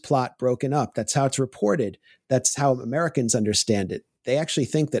ISIS plot broken up. That's how it's reported. That's how Americans understand it. They actually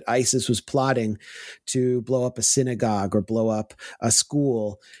think that ISIS was plotting to blow up a synagogue or blow up a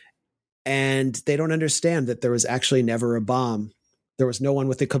school. And they don't understand that there was actually never a bomb. There was no one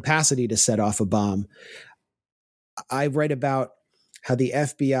with the capacity to set off a bomb. I write about how the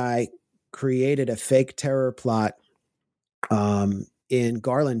FBI created a fake terror plot in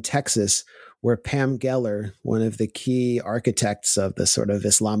Garland, Texas, where Pam Geller, one of the key architects of the sort of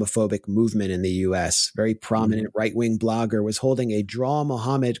Islamophobic movement in the U.S., very prominent right-wing blogger, was holding a Draw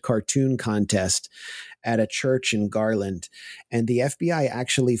Muhammad cartoon contest at a church in Garland. And the FBI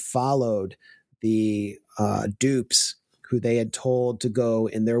actually followed the dupes who they had told to go,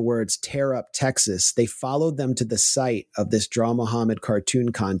 in their words, tear up Texas. They followed them to the site of this Draw Muhammad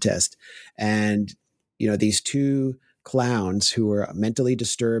cartoon contest. And, these two clowns who were mentally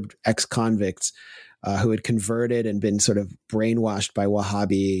disturbed ex-convicts who had converted and been sort of brainwashed by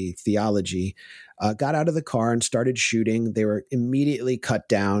Wahhabi theology, got out of the car and started shooting. They were immediately cut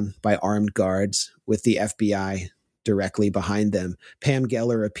down by armed guards with the FBI directly behind them. Pam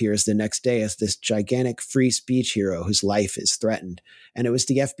Geller appears the next day as this gigantic free speech hero whose life is threatened. And it was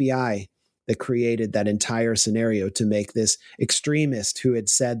the FBI that created that entire scenario to make this extremist who had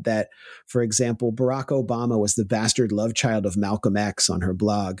said that, for example, Barack Obama was the bastard love child of Malcolm X on her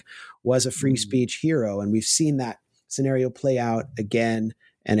blog, was a free speech hero. And we've seen that scenario play out again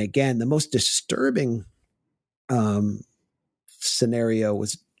and again. The most disturbing scenario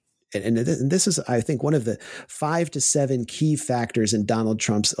was, and this is, I think, one of the 5 to 7 key factors in Donald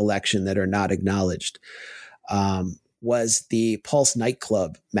Trump's election that are not acknowledged, was the Pulse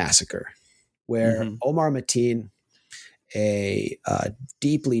nightclub massacre, where Omar Mateen, a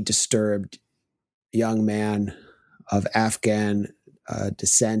deeply disturbed young man of Afghan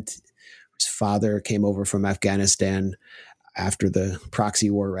descent, whose father came over from Afghanistan after the proxy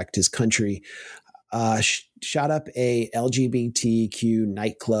war wrecked his country, shot up a LGBTQ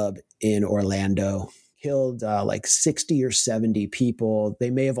nightclub in Orlando, killed like 60 or 70 people. They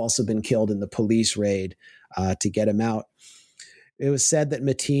may have also been killed in the police raid to get him out. It was said that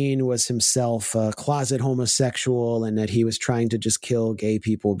Mateen was himself a closet homosexual and that he was trying to just kill gay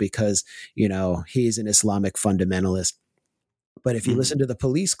people because, he's an Islamic fundamentalist. But if you listen to the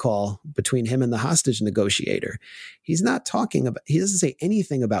police call between him and the hostage negotiator, he doesn't say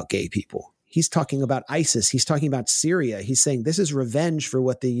anything about gay people. He's talking about ISIS. He's talking about Syria. He's saying this is revenge for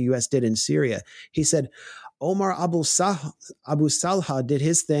what the U.S. did in Syria. He said, Omar Abu Salha did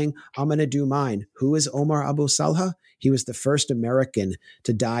his thing. I'm going to do mine. Who is Omar Abu Salha? He was the first American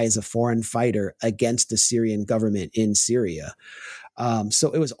to die as a foreign fighter against the Syrian government in Syria.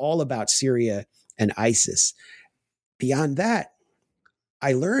 So it was all about Syria and ISIS. Beyond that,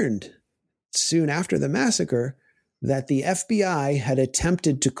 I learned soon after the massacre that the FBI had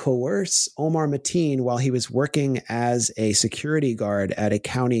attempted to coerce Omar Mateen while he was working as a security guard at a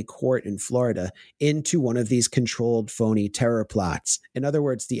county court in Florida into one of these controlled phony terror plots. In other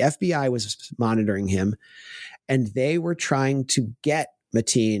words, the FBI was monitoring him, and they were trying to get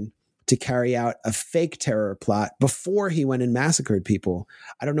Mateen to carry out a fake terror plot before he went and massacred people.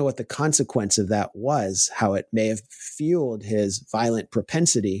 I don't know what the consequence of that was, how it may have fueled his violent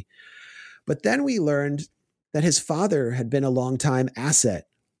propensity. But then we learned that his father had been a longtime asset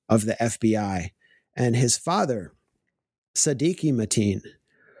of the FBI. And his father, Sadiki Mateen,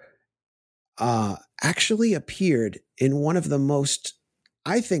 actually appeared in one of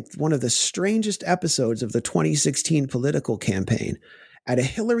the strangest episodes of the 2016 political campaign at a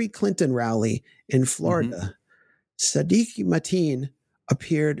Hillary Clinton rally in Florida. Sadiki Mateen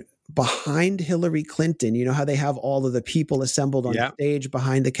appeared behind Hillary Clinton. You know how they have all of the people assembled on stage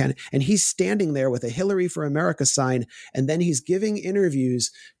behind the candidate, and he's standing there with a Hillary for America sign, and then he's giving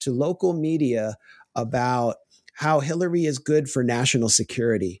interviews to local media about how Hillary is good for national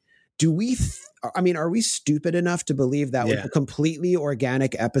security. Do we are we stupid enough to believe that was a completely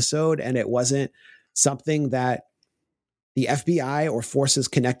organic episode and it wasn't something that the FBI or forces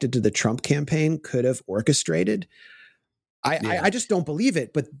connected to the Trump campaign could have orchestrated? I just don't believe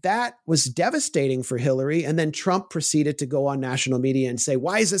it. But that was devastating for Hillary. And then Trump proceeded to go on national media and say,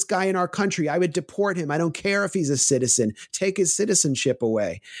 why is this guy in our country? I would deport him. I don't care if he's a citizen. Take his citizenship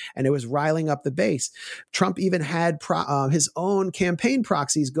away. And it was riling up the base. Trump even had his own campaign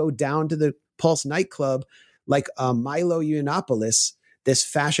proxies go down to the Pulse nightclub, like Milo Yiannopoulos, this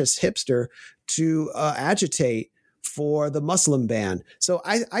fascist hipster, to agitate for the Muslim ban. So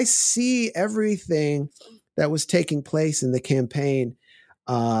I see everything that was taking place in the campaign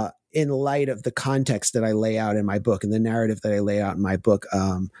in light of the context that I lay out in my book and the narrative that I lay out in my book.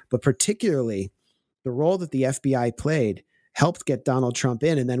 But particularly the role that the FBI played helped get Donald Trump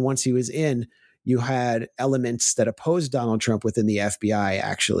in. And then once he was in, you had elements that opposed Donald Trump within the FBI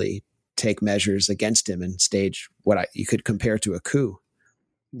actually take measures against him and stage what you could compare to a coup.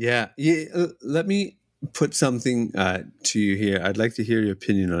 Yeah. Let me put something to you here. I'd like to hear your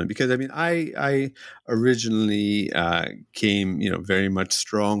opinion on it, because I originally came, very much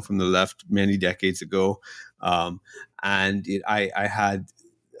strong from the left many decades ago, and I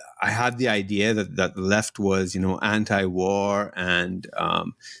had the idea that the left was, anti-war, and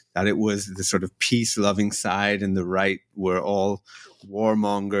that it was the sort of peace-loving side, and the right were all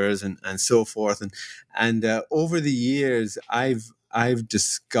warmongers and so forth. And over the years, I've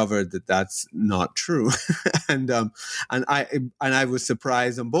discovered that that's not true, and I was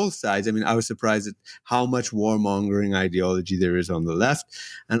surprised on both sides. I was surprised at how much warmongering ideology there is on the left,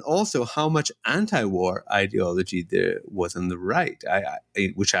 and also how much anti-war ideology there was on the right,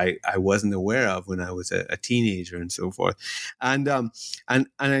 which I wasn't aware of when I was a teenager and so forth. And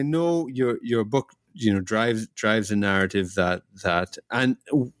I know your book drives a narrative that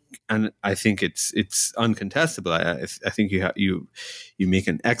and I think it's uncontestable. I think you make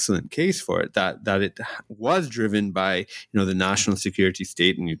an excellent case for it, that it was driven by the national security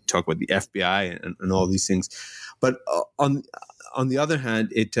state, and you talk about the FBI and all these things. But on the other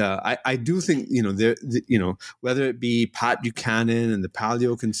hand, I do think whether it be Pat Buchanan and the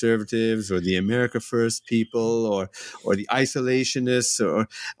paleo conservatives, or the America First people, or the isolationists,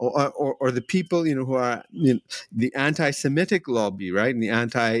 or the people who are the anti-Semitic lobby, right, and the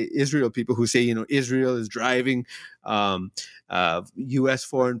anti-Israel people who say Israel is driving U.S.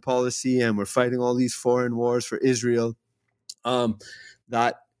 foreign policy, and we're fighting all these foreign wars for Israel.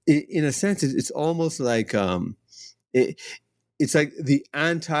 That in a sense, it's almost like it's like the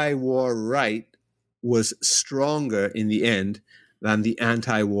anti-war right was stronger in the end than the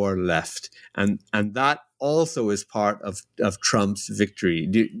anti-war left, and that also is part of Trump's victory.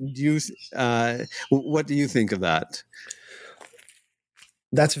 What do you think of that?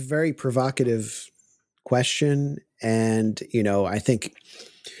 That's a very provocative question, and I think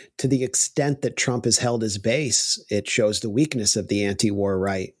to the extent that Trump has held his base, it shows the weakness of the anti-war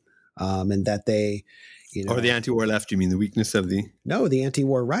right, and that they. Or the anti-war left, you mean the weakness of the... No, the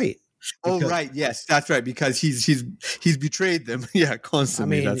anti-war right. Because, right, yes, that's right, because he's betrayed them,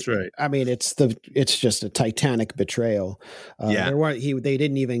 constantly. That's right. It's just a titanic betrayal. They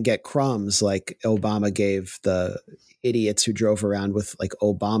didn't even get crumbs like Obama gave the idiots who drove around with like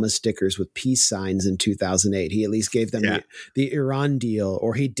Obama stickers with peace signs in 2008. He at least gave them the Iran deal,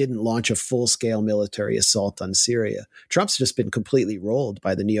 or he didn't launch a full-scale military assault on Syria. Trump's just been completely rolled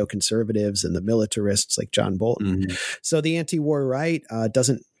by the neoconservatives and the militarists like John Bolton. Mm-hmm. So the anti-war right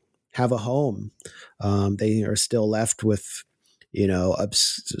doesn't have a home. They are still left with,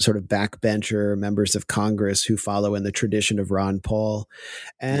 sort of backbencher members of Congress who follow in the tradition of Ron Paul.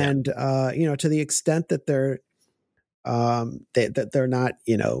 And, to the extent that they're not,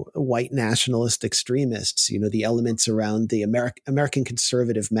 white nationalist extremists, the elements around the American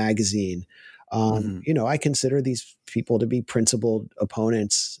Conservative magazine. I consider these people to be principled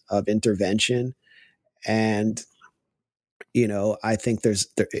opponents of intervention. And, I think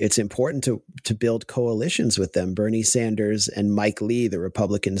it's important to build coalitions with them. Bernie Sanders and Mike Lee, the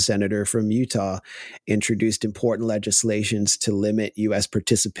Republican senator from Utah, introduced important legislations to limit U.S.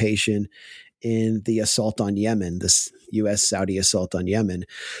 participation in the assault on Yemen, this U.S.-Saudi assault on Yemen.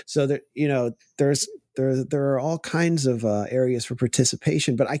 So there are all kinds of areas for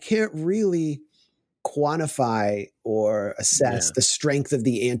participation, but I can't really quantify or assess the strength of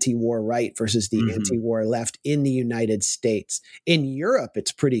the anti-war right versus the anti-war left in the United States. In Europe,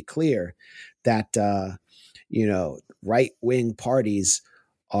 it's pretty clear that, right-wing parties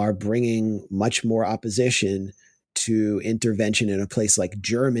are bringing much more opposition to intervention in a place like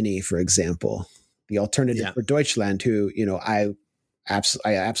Germany, for example. The Alternative for Deutschland, who, I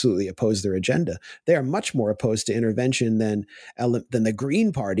absolutely oppose their agenda. They are much more opposed to intervention than the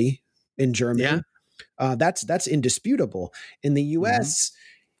Green Party in Germany. That's indisputable. In the U.S.,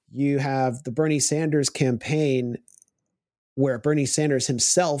 you have the Bernie Sanders campaign, where Bernie Sanders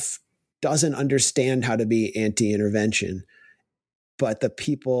himself doesn't understand how to be anti-intervention, but the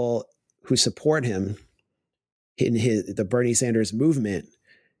people who support him in the Bernie Sanders movement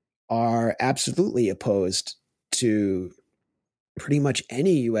are absolutely opposed to pretty much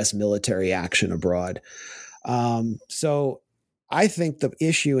any U.S. military action abroad. So I think the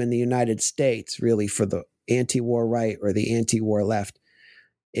issue in the United States, really, for the anti-war right or the anti-war left,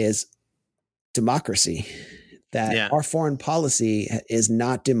 is democracy. That our foreign policy is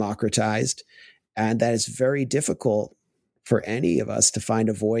not democratized, and that it's very difficult for any of us to find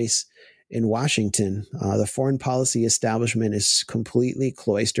a voice in Washington. The foreign policy establishment is completely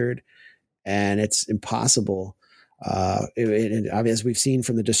cloistered, and it's impossible. As we've seen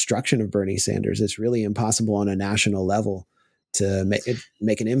from the destruction of Bernie Sanders, it's really impossible on a national level to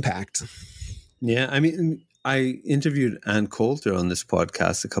make an impact. Yeah, I mean, I interviewed Ann Coulter on this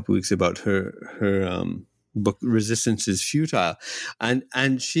podcast a couple of weeks about her book "Resistance is Futile,"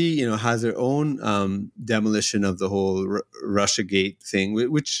 and she has her own demolition of the whole Russiagate thing,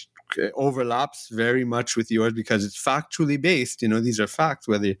 which overlaps very much with yours because it's factually based. These are facts,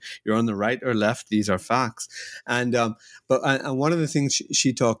 whether you're on the right or left, these are facts. And one of the things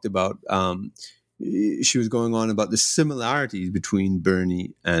she talked about, she was going on about the similarities between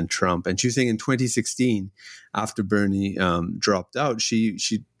Bernie and Trump. And she was saying in 2016, after Bernie dropped out, she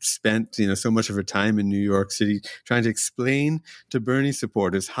spent so much of her time in New York City trying to explain to Bernie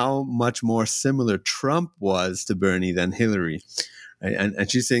supporters how much more similar Trump was to Bernie than Hillary. Right? And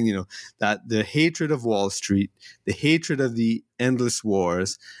she's saying, that the hatred of Wall Street, the hatred of the endless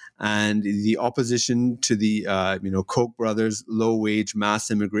wars, and the opposition to the Koch brothers' low-wage mass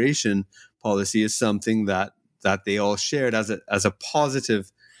immigration policy is something that they all shared as a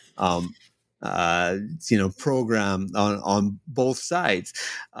positive program on both sides.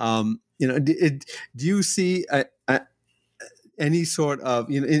 Do you see any sort of,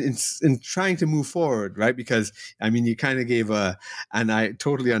 in trying to move forward, right? Because, I mean, you kind of gave and I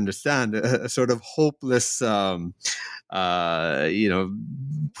totally understand, a sort of hopeless,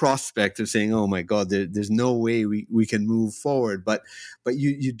 prospect of saying, oh my God, there's no way we can move forward. But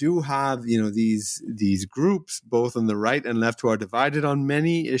you do have, these groups, both on the right and left, who are divided on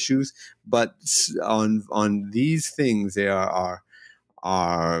many issues, but on these things, they are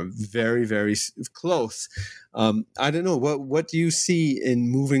very, very close. I don't know. What do you see in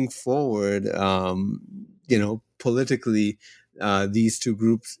moving forward, politically, these two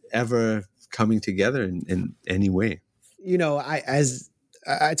groups ever coming together in any way?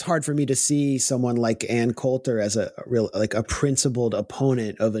 It's hard for me to see someone like Ann Coulter as a principled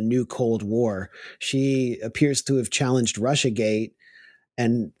opponent of a new Cold War. She appears to have challenged Russiagate,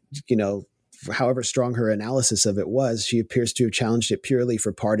 and, however strong her analysis of it was, she appears to have challenged it purely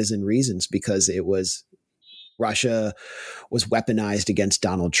for partisan reasons, because Russia was weaponized against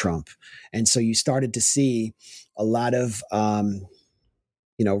Donald Trump. And so you started to see a lot of,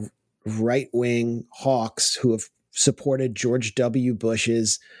 right-wing hawks who have supported George W.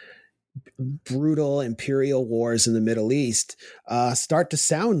 Bush's brutal imperial wars in the Middle East start to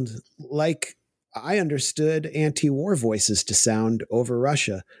sound like I understood anti-war voices to sound over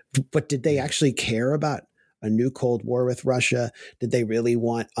Russia. But did they actually care about a new Cold War with Russia? Did they really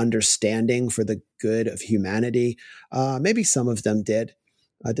want understanding for the good of humanity? Maybe some of them did.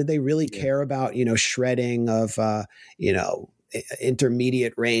 Did they really care about, shredding of,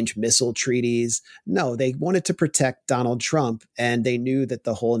 intermediate range missile treaties? No, they wanted to protect Donald Trump, and they knew that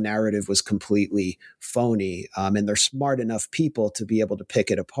the whole narrative was completely phony. And they're smart enough people to be able to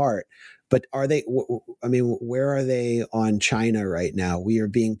pick it apart. But where are they on China right now? We are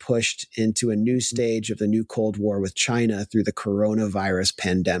being pushed into a new stage of the new Cold War with China through the coronavirus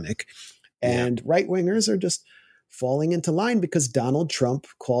pandemic. And right-wingers are just falling into line because Donald Trump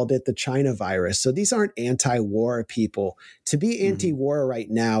called it the China virus. So these aren't anti-war people. To be anti-war right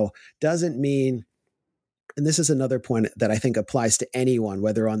now doesn't mean, and this is another point that I think applies to anyone,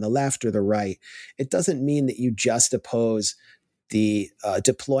 whether on the left or the right, it doesn't mean that you just oppose the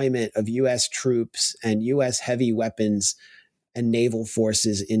deployment of U.S. troops and U.S. heavy weapons and naval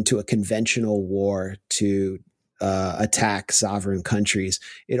forces into a conventional war to attack sovereign countries.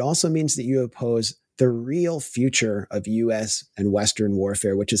 It also means that you oppose the real future of U.S. and Western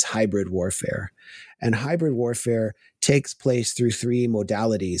warfare, which is hybrid warfare. And hybrid warfare takes place through three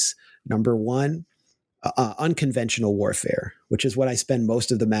modalities. Number one, unconventional warfare, which is what I spend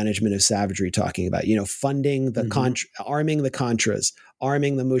most of the management of savagery talking about. Funding the arming the Contras,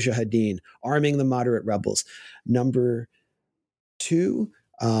 arming the Mujahideen, arming the moderate rebels. Number two,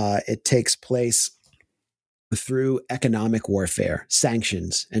 it takes place through economic warfare,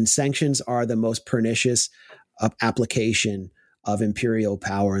 sanctions. And sanctions are the most pernicious application of imperial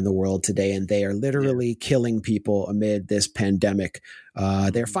power in the world today. And they are literally killing people amid this pandemic.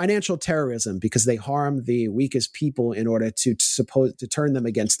 They're financial terrorism because they harm the weakest people in order to turn them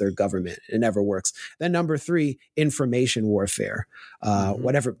against their government. It never works. Then number three, information warfare.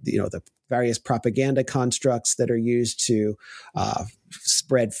 Whatever, the various propaganda constructs that are used to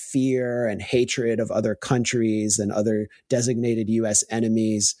spread fear and hatred of other countries and other designated U.S.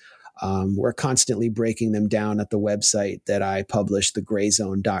 enemies. We're constantly breaking them down at the website that I publish,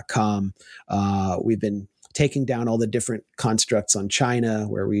 thegrayzone.com. We've been taking down all the different constructs on China,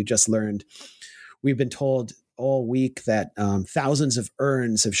 where we've been told all week that thousands of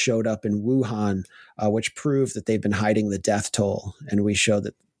urns have showed up in Wuhan, which prove that they've been hiding the death toll. And we show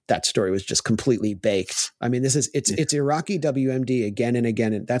that story was just completely baked. I mean, it's Iraqi WMD again and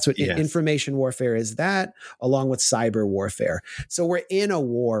again. And that's what information warfare is, that along with cyber warfare. So we're in a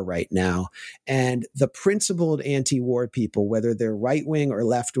war right now. And the principled anti-war people, whether they're right wing or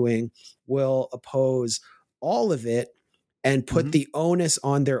left wing, will oppose all of it and put the onus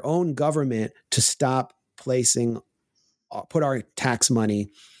on their own government to stop put our tax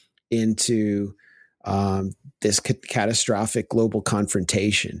money into this catastrophic global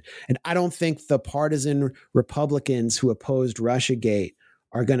confrontation. And I don't think the partisan Republicans who opposed Russiagate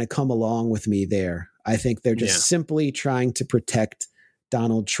are going to come along with me there. I think they're just simply trying to protect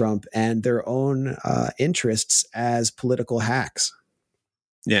Donald Trump and their own interests as political hacks.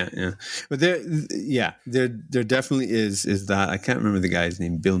 Yeah. But there definitely is that. I can't remember the guy's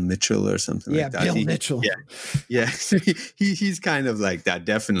name, Bill Mitchell or something like that. Bill Mitchell. Yeah. He's kind of like that.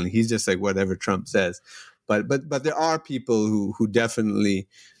 Definitely. He's just like whatever Trump says. But there are people who definitely,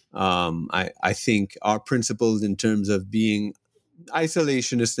 I think, are principled in terms of being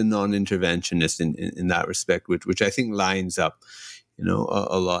isolationist and non-interventionist in that respect, which I think lines up,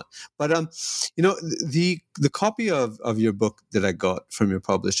 a lot. But the copy of your book that I got from your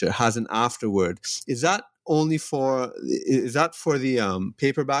publisher has an afterword. Is that for the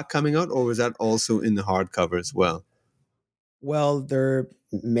paperback coming out, or was that also in the hardcover as well? Well, there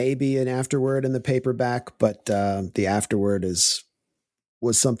may be an afterword in the paperback, but the afterword was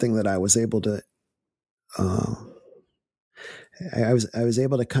something that I was able to. I was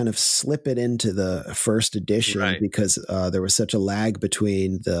able to kind of slip it into the first edition because there was such a lag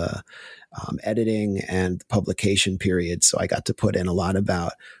between the editing and the publication period. So I got to put in a lot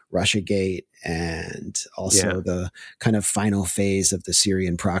about Russiagate and also the kind of final phase of the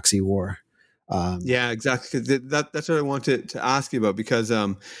Syrian proxy war. Exactly. That's what I wanted to ask you about, because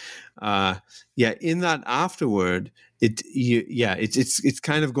in that afterword, it's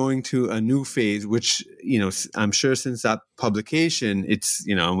kind of going to a new phase, which I'm sure since that publication, it's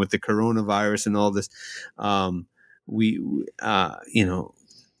with the coronavirus and all this,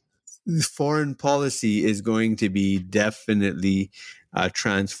 foreign policy is going to be definitely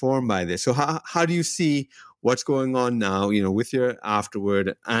transformed by this. So how do you see what's going on now, with your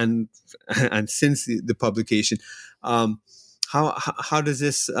afterword and since the publication? How does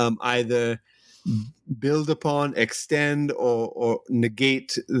this either build upon, extend, or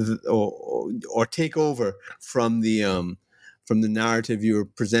negate or take over from the narrative you were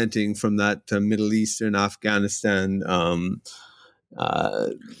presenting from that Middle Eastern, Afghanistan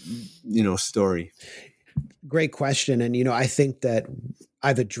story? Great question. And I think that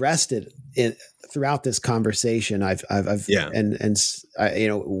I've addressed it throughout this conversation. When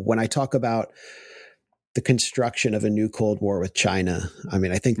I talk about the construction of a new Cold War with China, I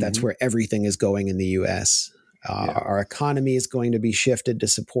mean, I think that's where everything is going in the U.S. Our economy is going to be shifted to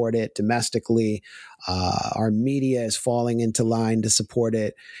support it domestically. Our media is falling into line to support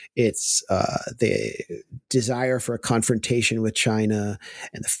it. It's the desire for a confrontation with China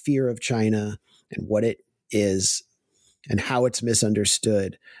and the fear of China and what it is and how it's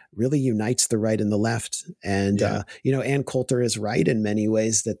misunderstood really unites the right and the left. And, Ann Coulter is right in many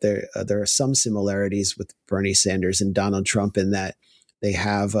ways that there are some similarities with Bernie Sanders and Donald Trump in that they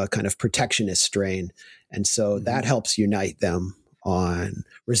have a kind of protectionist strain. And so that helps unite them on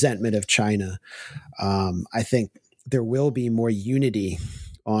resentment of China. I think there will be more unity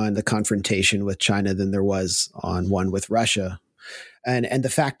on the confrontation with China than there was on one with Russia. And the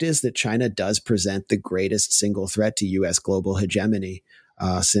fact is that China does present the greatest single threat to U.S. global hegemony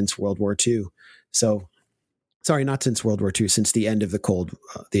since World War II. So, sorry, not since World War II, since the end of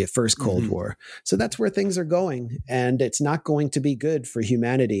the first Cold War. So that's where things are going, and it's not going to be good for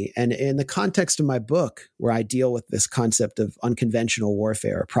humanity. And in the context of my book, where I deal with this concept of unconventional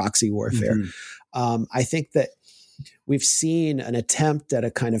warfare, or proxy warfare, I think that we've seen an attempt at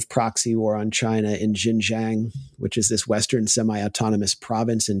a kind of proxy war on China in Xinjiang, which is this Western semi-autonomous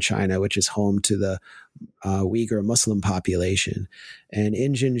province in China, which is home to the Uyghur Muslim population. And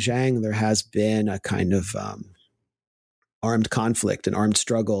in Xinjiang, there has been a kind of armed conflict, an armed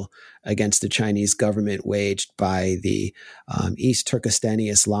struggle against the Chinese government waged by the East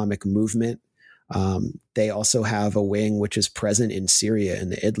Turkestani Islamic movement. They also have a wing which is present in Syria in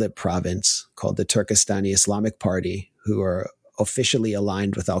the Idlib province called the Turkestani Islamic Party, who are officially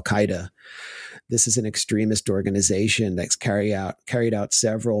aligned with Al-Qaeda. This is an extremist organization that's carried out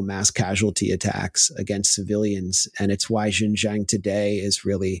several mass casualty attacks against civilians. And it's why Xinjiang today is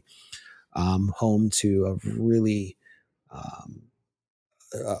really home to a really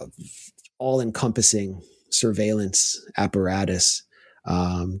all-encompassing surveillance apparatus.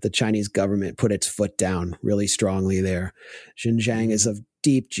 The Chinese government put its foot down really strongly there. Xinjiang is of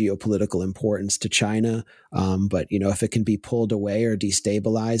deep geopolitical importance to China, but if it can be pulled away or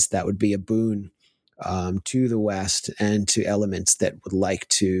destabilized, that would be a boon to the West and to elements that would like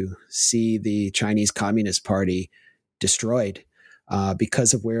to see the Chinese Communist Party destroyed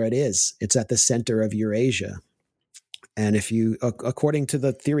because of where it is. It's at the center of Eurasia. And if you, according to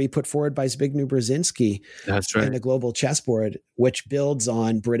the theory put forward by Zbigniew Brzezinski that's right. in the Global Chessboard, which builds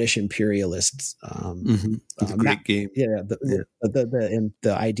on British imperialists, the great game,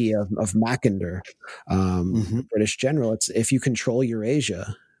 the idea of Mackinder, the British general. It's if you control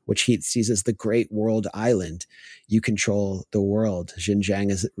Eurasia, which he sees as the great world island, you control the world.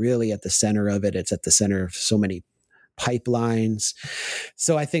 Xinjiang is really at the center of it. It's at the center of so many pipelines.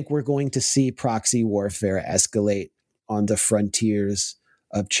 So I think we're going to see proxy warfare escalate on the frontiers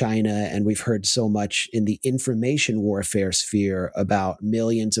of China. And we've heard so much in the information warfare sphere about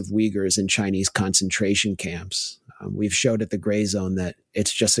millions of Uyghurs in Chinese concentration camps. We've showed at the Gray Zone that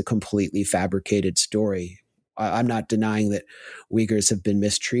it's just a completely fabricated story. I'm not denying that Uyghurs have been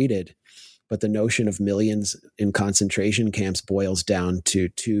mistreated, but the notion of millions in concentration camps boils down to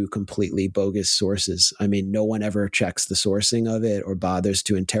two completely bogus sources. I mean, no one ever checks the sourcing of it or bothers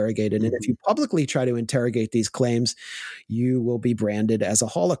to interrogate it. And if you publicly try to interrogate these claims, you will be branded as a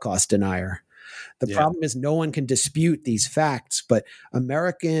Holocaust denier. The problem is no one can dispute these facts, but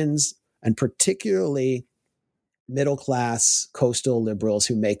Americans, and particularly middle-class coastal liberals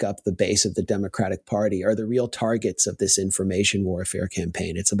who make up the base of the Democratic Party, are the real targets of this information warfare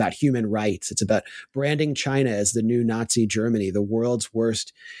campaign. It's about human rights. It's about branding China as the new Nazi Germany, the world's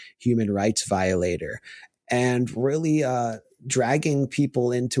worst human rights violator, and really dragging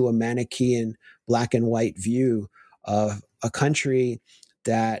people into a Manichaean black and white view of a country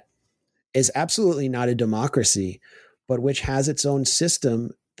that is absolutely not a democracy, but which has its own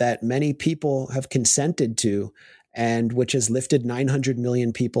system that many people have consented to, and which has lifted 900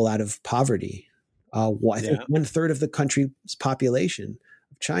 million people out of poverty. I think 1/3 of the country's population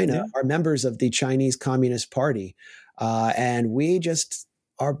of China are members of the Chinese Communist Party. And we just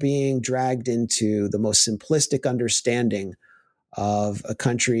are being dragged into the most simplistic understanding of a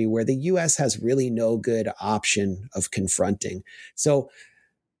country where the U.S. has really no good option of confronting. So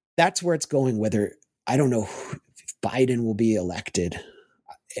that's where it's going, whether, I don't know if Biden will be elected.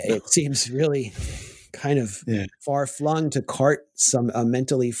 It seems really kind of far-flung to cart a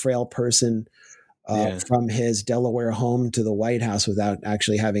mentally frail person from his Delaware home to the White House without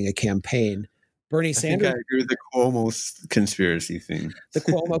actually having a campaign. Bernie Sanders. I agree with the Cuomo conspiracy thing. The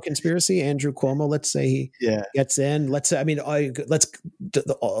Cuomo conspiracy, Andrew Cuomo. Let's say he gets in. All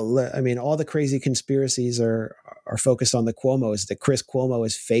the crazy conspiracies are focused on the Cuomos. That Chris Cuomo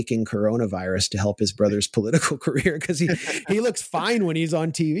is faking coronavirus to help his brother's political career because he looks fine when he's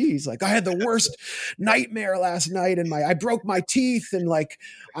on TV. He's like, I had the worst nightmare last night, and I broke my teeth, and like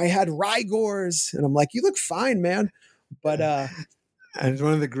I had Rigors, and I'm like, you look fine, man, but. And it's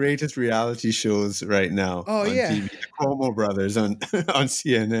one of the greatest reality shows right now on TV, the Cuomo brothers on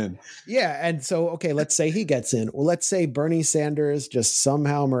CNN. Yeah, and so, okay, let's say he gets in. Well, let's say Bernie Sanders just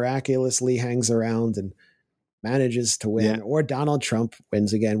somehow miraculously hangs around and manages to win, or Donald Trump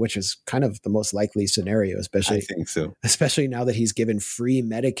wins again, which is kind of the most likely scenario, especially I think so. Especially now that he's given free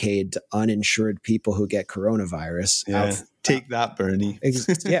Medicaid to uninsured people who get coronavirus. Yeah. Take that, Bernie.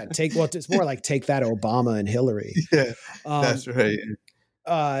 It's more like take that, Obama and Hillary. Yeah, that's right.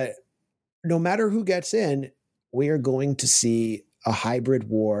 No matter who gets in, we are going to see a hybrid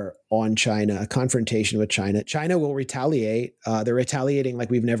war on China, a confrontation with China. China will retaliate. They're retaliating like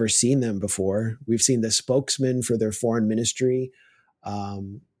we've never seen them before. We've seen the spokesman for their foreign ministry,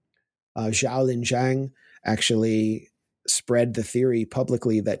 Zhao Linjiang, actually spread the theory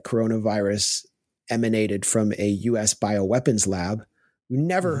publicly that coronavirus emanated from a U.S. bioweapons lab. We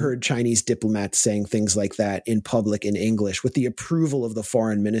never heard Chinese diplomats saying things like that in public in English with the approval of the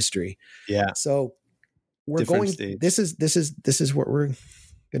foreign ministry. Yeah. So we're going, this is what we're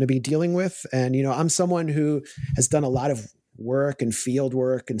going to be dealing with. And, I'm someone who has done a lot of work and field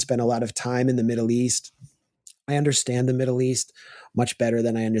work and spent a lot of time in the Middle East. I understand the Middle East much better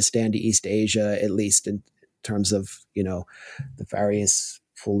than I understand East Asia, at least in terms of, the various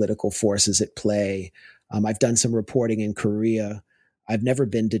political forces at play. I've done some reporting in Korea. I've never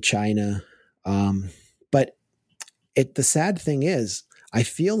been to China. But the sad thing is, I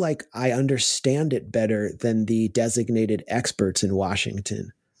feel like I understand it better than the designated experts in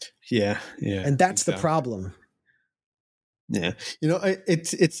Washington. Yeah. And that's exactly the problem. Yeah.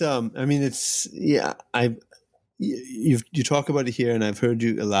 You talk about it here, and I've heard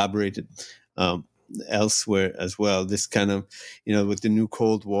you elaborate it elsewhere as well. This kind of, with the new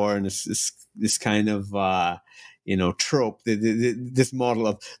Cold War and this kind of, trope, this model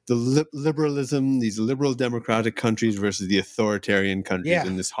of the liberalism, these liberal democratic countries versus the authoritarian countries,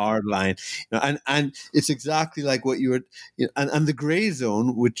 in this hard line, and it's exactly like what you were, and the gray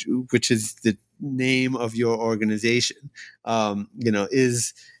zone, which is the name of your organization,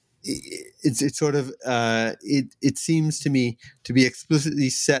 is. It's sort of it seems to me to be explicitly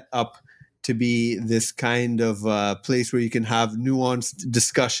set up to be this kind of place where you can have nuanced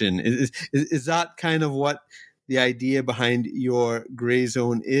discussion. Is that kind of what the idea behind your gray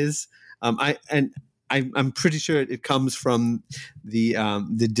zone is? I'm pretty sure it comes from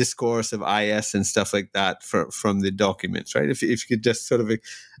the discourse of IS and stuff like that from the documents, right? If you could just sort of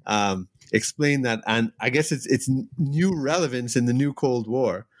explain that, and I guess it's new relevance in the new Cold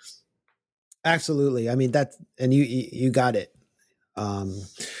War. Absolutely. I mean, and you got it.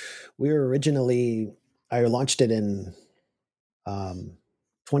 We were I launched it in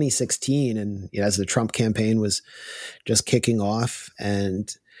 2016, and as the Trump campaign was just kicking off,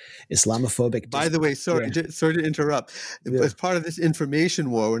 and Islamophobic. By the way, sorry to interrupt. Yeah. As part of this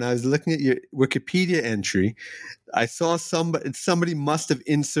information war, when I was looking at your Wikipedia entry, I saw somebody must have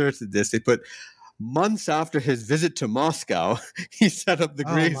inserted this. They put, months after his visit to Moscow, he set up the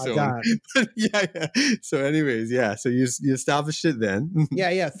gray zone. God. Yeah. So anyways, so you established it then.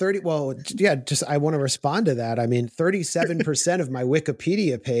 Yeah. 30. Well, yeah, just, I want to respond to that. I mean, 37% of my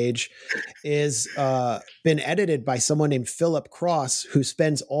Wikipedia page is been edited by someone named Philip Cross, who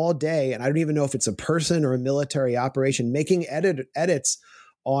spends all day, and I don't even know if it's a person or a military operation, making edits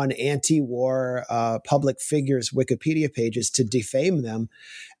on anti-war public figures' Wikipedia pages to defame them.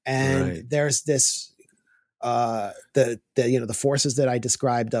 And there's this, the forces that I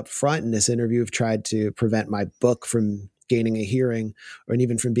described up front in this interview have tried to prevent my book from gaining a hearing or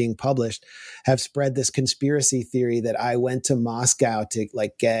even from being published, have spread this conspiracy theory that I went to Moscow to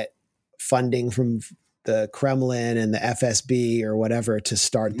get funding from the Kremlin and the FSB or whatever to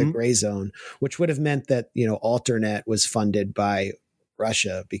start the gray zone, which would have meant that, Alternet was funded by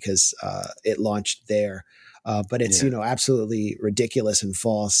Russia because it launched there. But it's, absolutely ridiculous and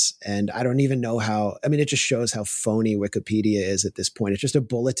false. And I don't even know how, it just shows how phony Wikipedia is at this point. It's just a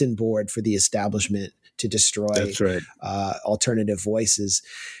bulletin board for the establishment to destroy alternative voices.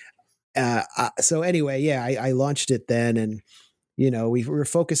 So anyway, I launched it then, and, we were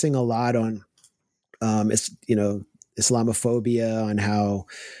focusing a lot on, Islamophobia, on how,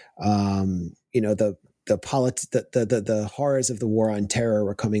 the horrors of the war on terror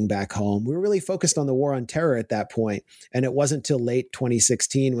were coming back home. We were really focused on the war on terror at that point. And it wasn't till late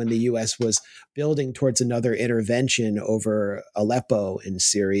 2016 when the U.S. was building towards another intervention over Aleppo in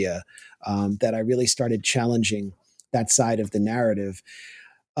Syria that I really started challenging that side of the narrative.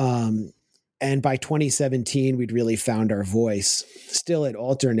 And by 2017, we'd really found our voice, still at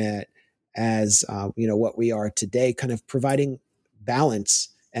Alternet, as what we are today, kind of providing balance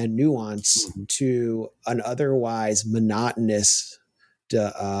and nuance to an otherwise monotonous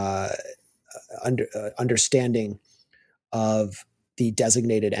understanding of the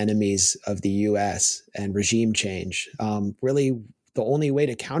designated enemies of the U.S. and regime change. Really, the only way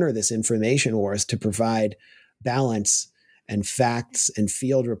to counter this information war is to provide balance and facts and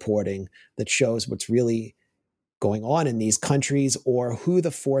field reporting that shows what's really going on in these countries or who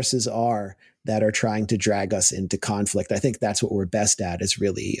the forces are that are trying to drag us into conflict. I think that's what we're best at, is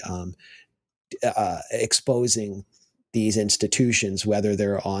really exposing these institutions, whether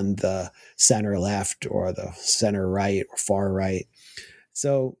they're on the center left or the center right or far right.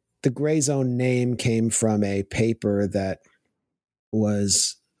 So the Gray Zone name came from a paper that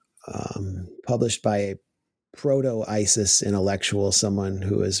was published by a proto-ISIS intellectual, someone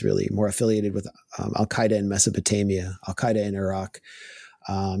who is really more affiliated with Al-Qaeda in Mesopotamia, Al-Qaeda in Iraq.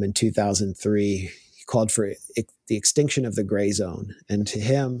 In 2003, he called for the extinction of the Gray Zone. And to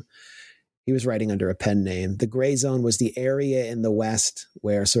him, he was writing under a pen name. The Gray Zone was the area in the West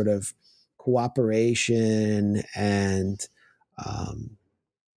where sort of cooperation and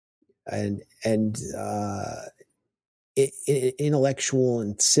intellectual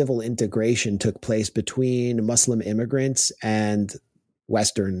and civil integration took place between Muslim immigrants and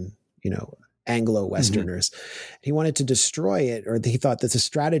Western, Anglo-Westerners. Mm-hmm. He wanted to destroy it, or he thought that the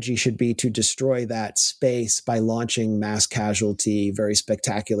strategy should be to destroy that space by launching mass casualty, very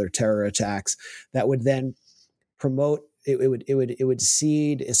spectacular terror attacks that would then promote. It would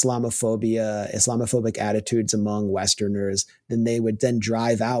seed Islamophobia, Islamophobic attitudes among Westerners. Then they would then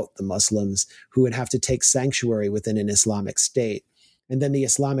drive out the Muslims who would have to take sanctuary within an Islamic state. And then the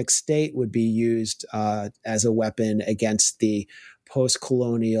Islamic State would be used as a weapon against the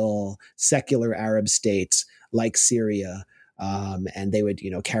post-colonial secular Arab states like Syria. And they would,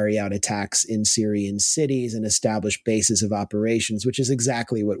 carry out attacks in Syrian cities and establish bases of operations, which is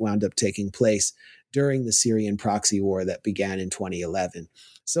exactly what wound up taking place during the Syrian proxy war that began in 2011.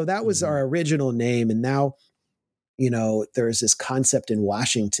 So that was our original name. And now, there's this concept in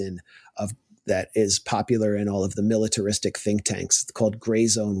Washington that is popular in all of the militaristic think tanks. It's called Gray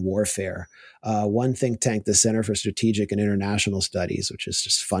Zone warfare. One think tank, the Center for Strategic and International Studies, which is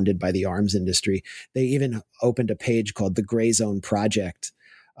just funded by the arms industry, they even opened a page called the Gray Zone Project.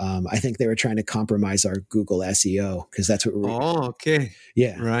 I think they were trying to compromise our Google SEO because that's what we. Oh, okay.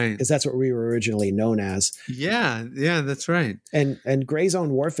 Yeah, right. Because that's what we were originally known as. Yeah, that's right. And Gray Zone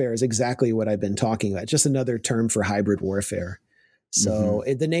warfare is exactly what I've been talking about. Just another term for hybrid warfare. So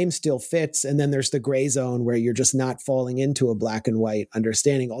the name still fits. And then there's the gray zone where you're just not falling into a black and white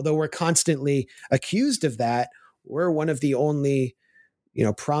understanding. Although we're constantly accused of that, we're one of the only,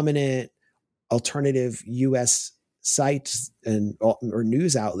 prominent alternative U.S. sites or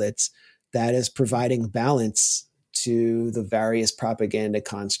news outlets that is providing balance to the various propaganda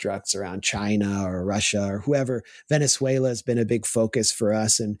constructs around China or Russia or whoever. Venezuela has been a big focus for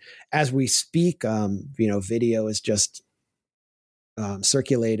us. And as we speak, video is just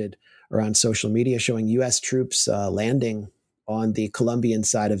circulated around social media showing U.S. troops landing on the Colombian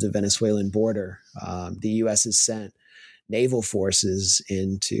side of the Venezuelan border. The U.S. has sent naval forces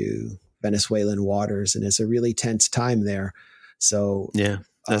into Venezuelan waters, and it's a really tense time there. So yeah,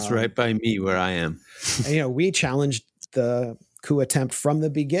 that's right by me where I am. We challenged the coup attempt from the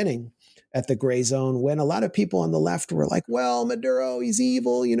beginning at the Gray Zone when a lot of people on the left were like, well, Maduro, he's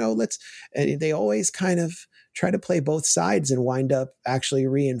evil, and they always kind of try to play both sides and wind up actually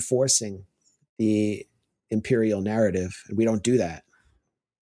reinforcing the imperial narrative. And we don't do that.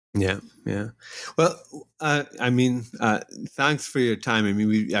 Yeah. Well, thanks for your time.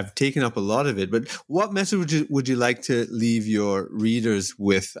 I've taken up a lot of it, but what message would you like to leave your readers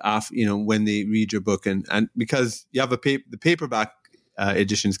with, when they read your book? And because you have the paperback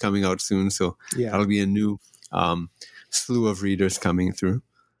edition's coming out soon, so that'll be a new slew of readers coming through.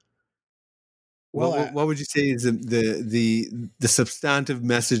 Well, what would you say is the substantive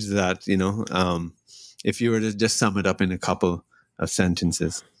message that, if you were to just sum it up in a couple of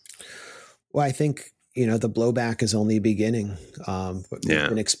sentences? Well, I think, the blowback is only beginning. We've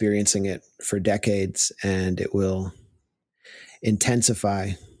been experiencing it for decades, and it will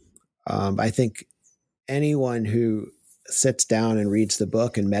intensify. I think anyone who sits down and reads the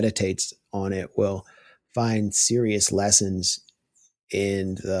book and meditates on it will find serious lessons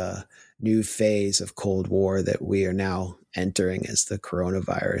in the new phase of Cold War that we are now entering as the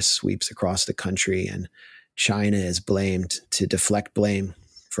coronavirus sweeps across the country and China is blamed to deflect blame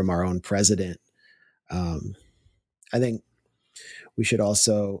from our own president. I think we should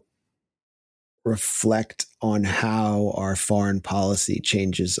also reflect on how our foreign policy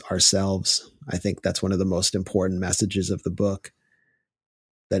changes ourselves. I think that's one of the most important messages of the book,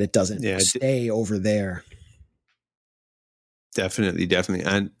 that it doesn't stay over there. Definitely.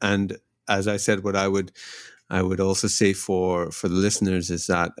 And as I said, what I would also say for the listeners is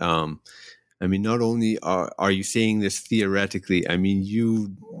that I mean, not only are you saying this theoretically, I mean,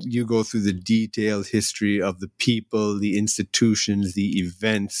 you go through the detailed history of the people, the institutions, the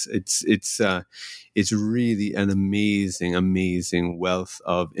events. It's really an amazing wealth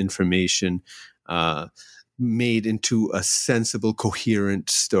of information made into a sensible, coherent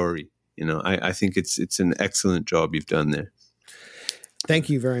story. You know, I think it's an excellent job you've done there. Thank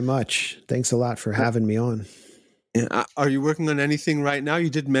you very much. Thanks a lot for having me on. Are you working on anything right now? You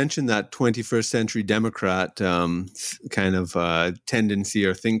did mention that 21st Century Democrat kind of tendency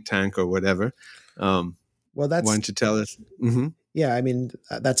or think tank or whatever. Well, why don't you tell us? Mm-hmm. Yeah, I mean,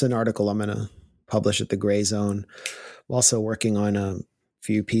 that's an article I'm going to publish at the Gray Zone. I'm also working on a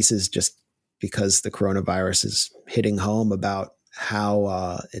few pieces just because the coronavirus is hitting home about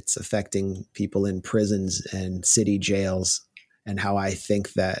how it's affecting people in prisons and city jails, and how I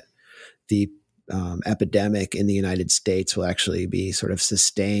think that the epidemic in the United States will actually be sort of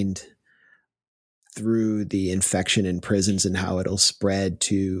sustained through the infection in prisons, and how it'll spread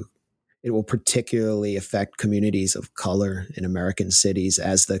to, it will particularly affect communities of color in American cities,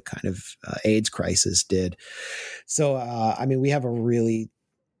 as the kind of AIDS crisis did. So, I mean, we have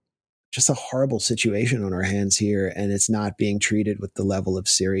just a horrible situation on our hands here, and it's not being treated with the level of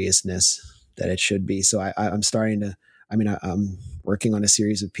seriousness that it should be. So I'm working on a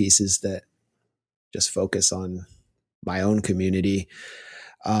series of pieces that just focus on my own community.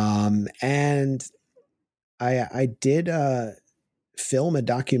 And I did film a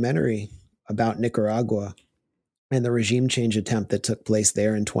documentary about Nicaragua and the regime change attempt that took place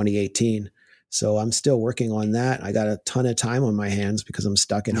there in 2018. So I'm still working on that. I got a ton of time on my hands because I'm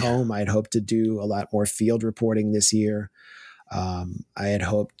stuck at home. I'd hoped to do a lot more field reporting this year. I had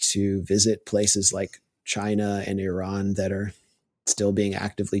hoped to visit places like China and Iran that are still being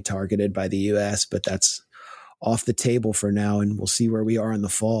actively targeted by the U.S., but that's off the table for now, and we'll see where we are in the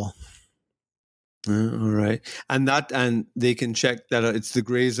fall. All right. And they can check that out. It's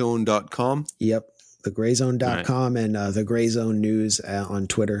thegrayzone.com. Yep. Thegrayzone.com, right. And the Gray Zone News on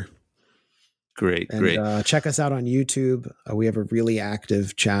Twitter. Great. Check us out on YouTube. We have a really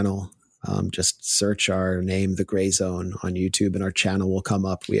active channel. Just search our name, The Gray Zone, on YouTube, and our channel will come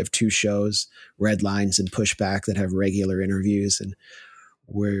up. We have 2 shows, Red Lines and Pushback, that have regular interviews, and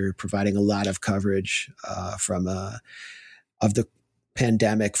we're providing a lot of coverage of the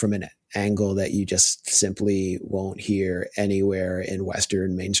pandemic from an angle that you just simply won't hear anywhere in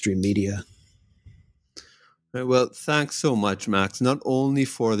Western mainstream media. Well, thanks so much, Max, not only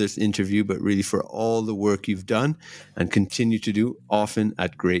for this interview, but really for all the work you've done and continue to do, often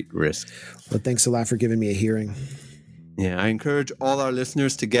at great risk. Well, thanks a lot for giving me a hearing. Yeah, I encourage all our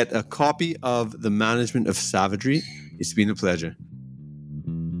listeners to get a copy of The Management of Savagery. It's been a pleasure.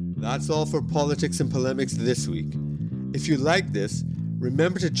 That's all for Politics and Polemics this week. If you like this,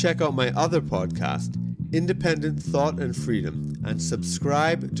 remember to check out my other podcast, Independent Thought and Freedom, and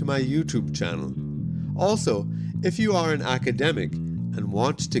subscribe to my YouTube channel. Also, if you are an academic and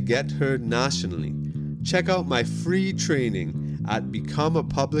want to get heard nationally, check out my free training at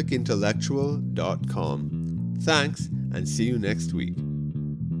becomeapublicintellectual.com. Thanks, and see you next week.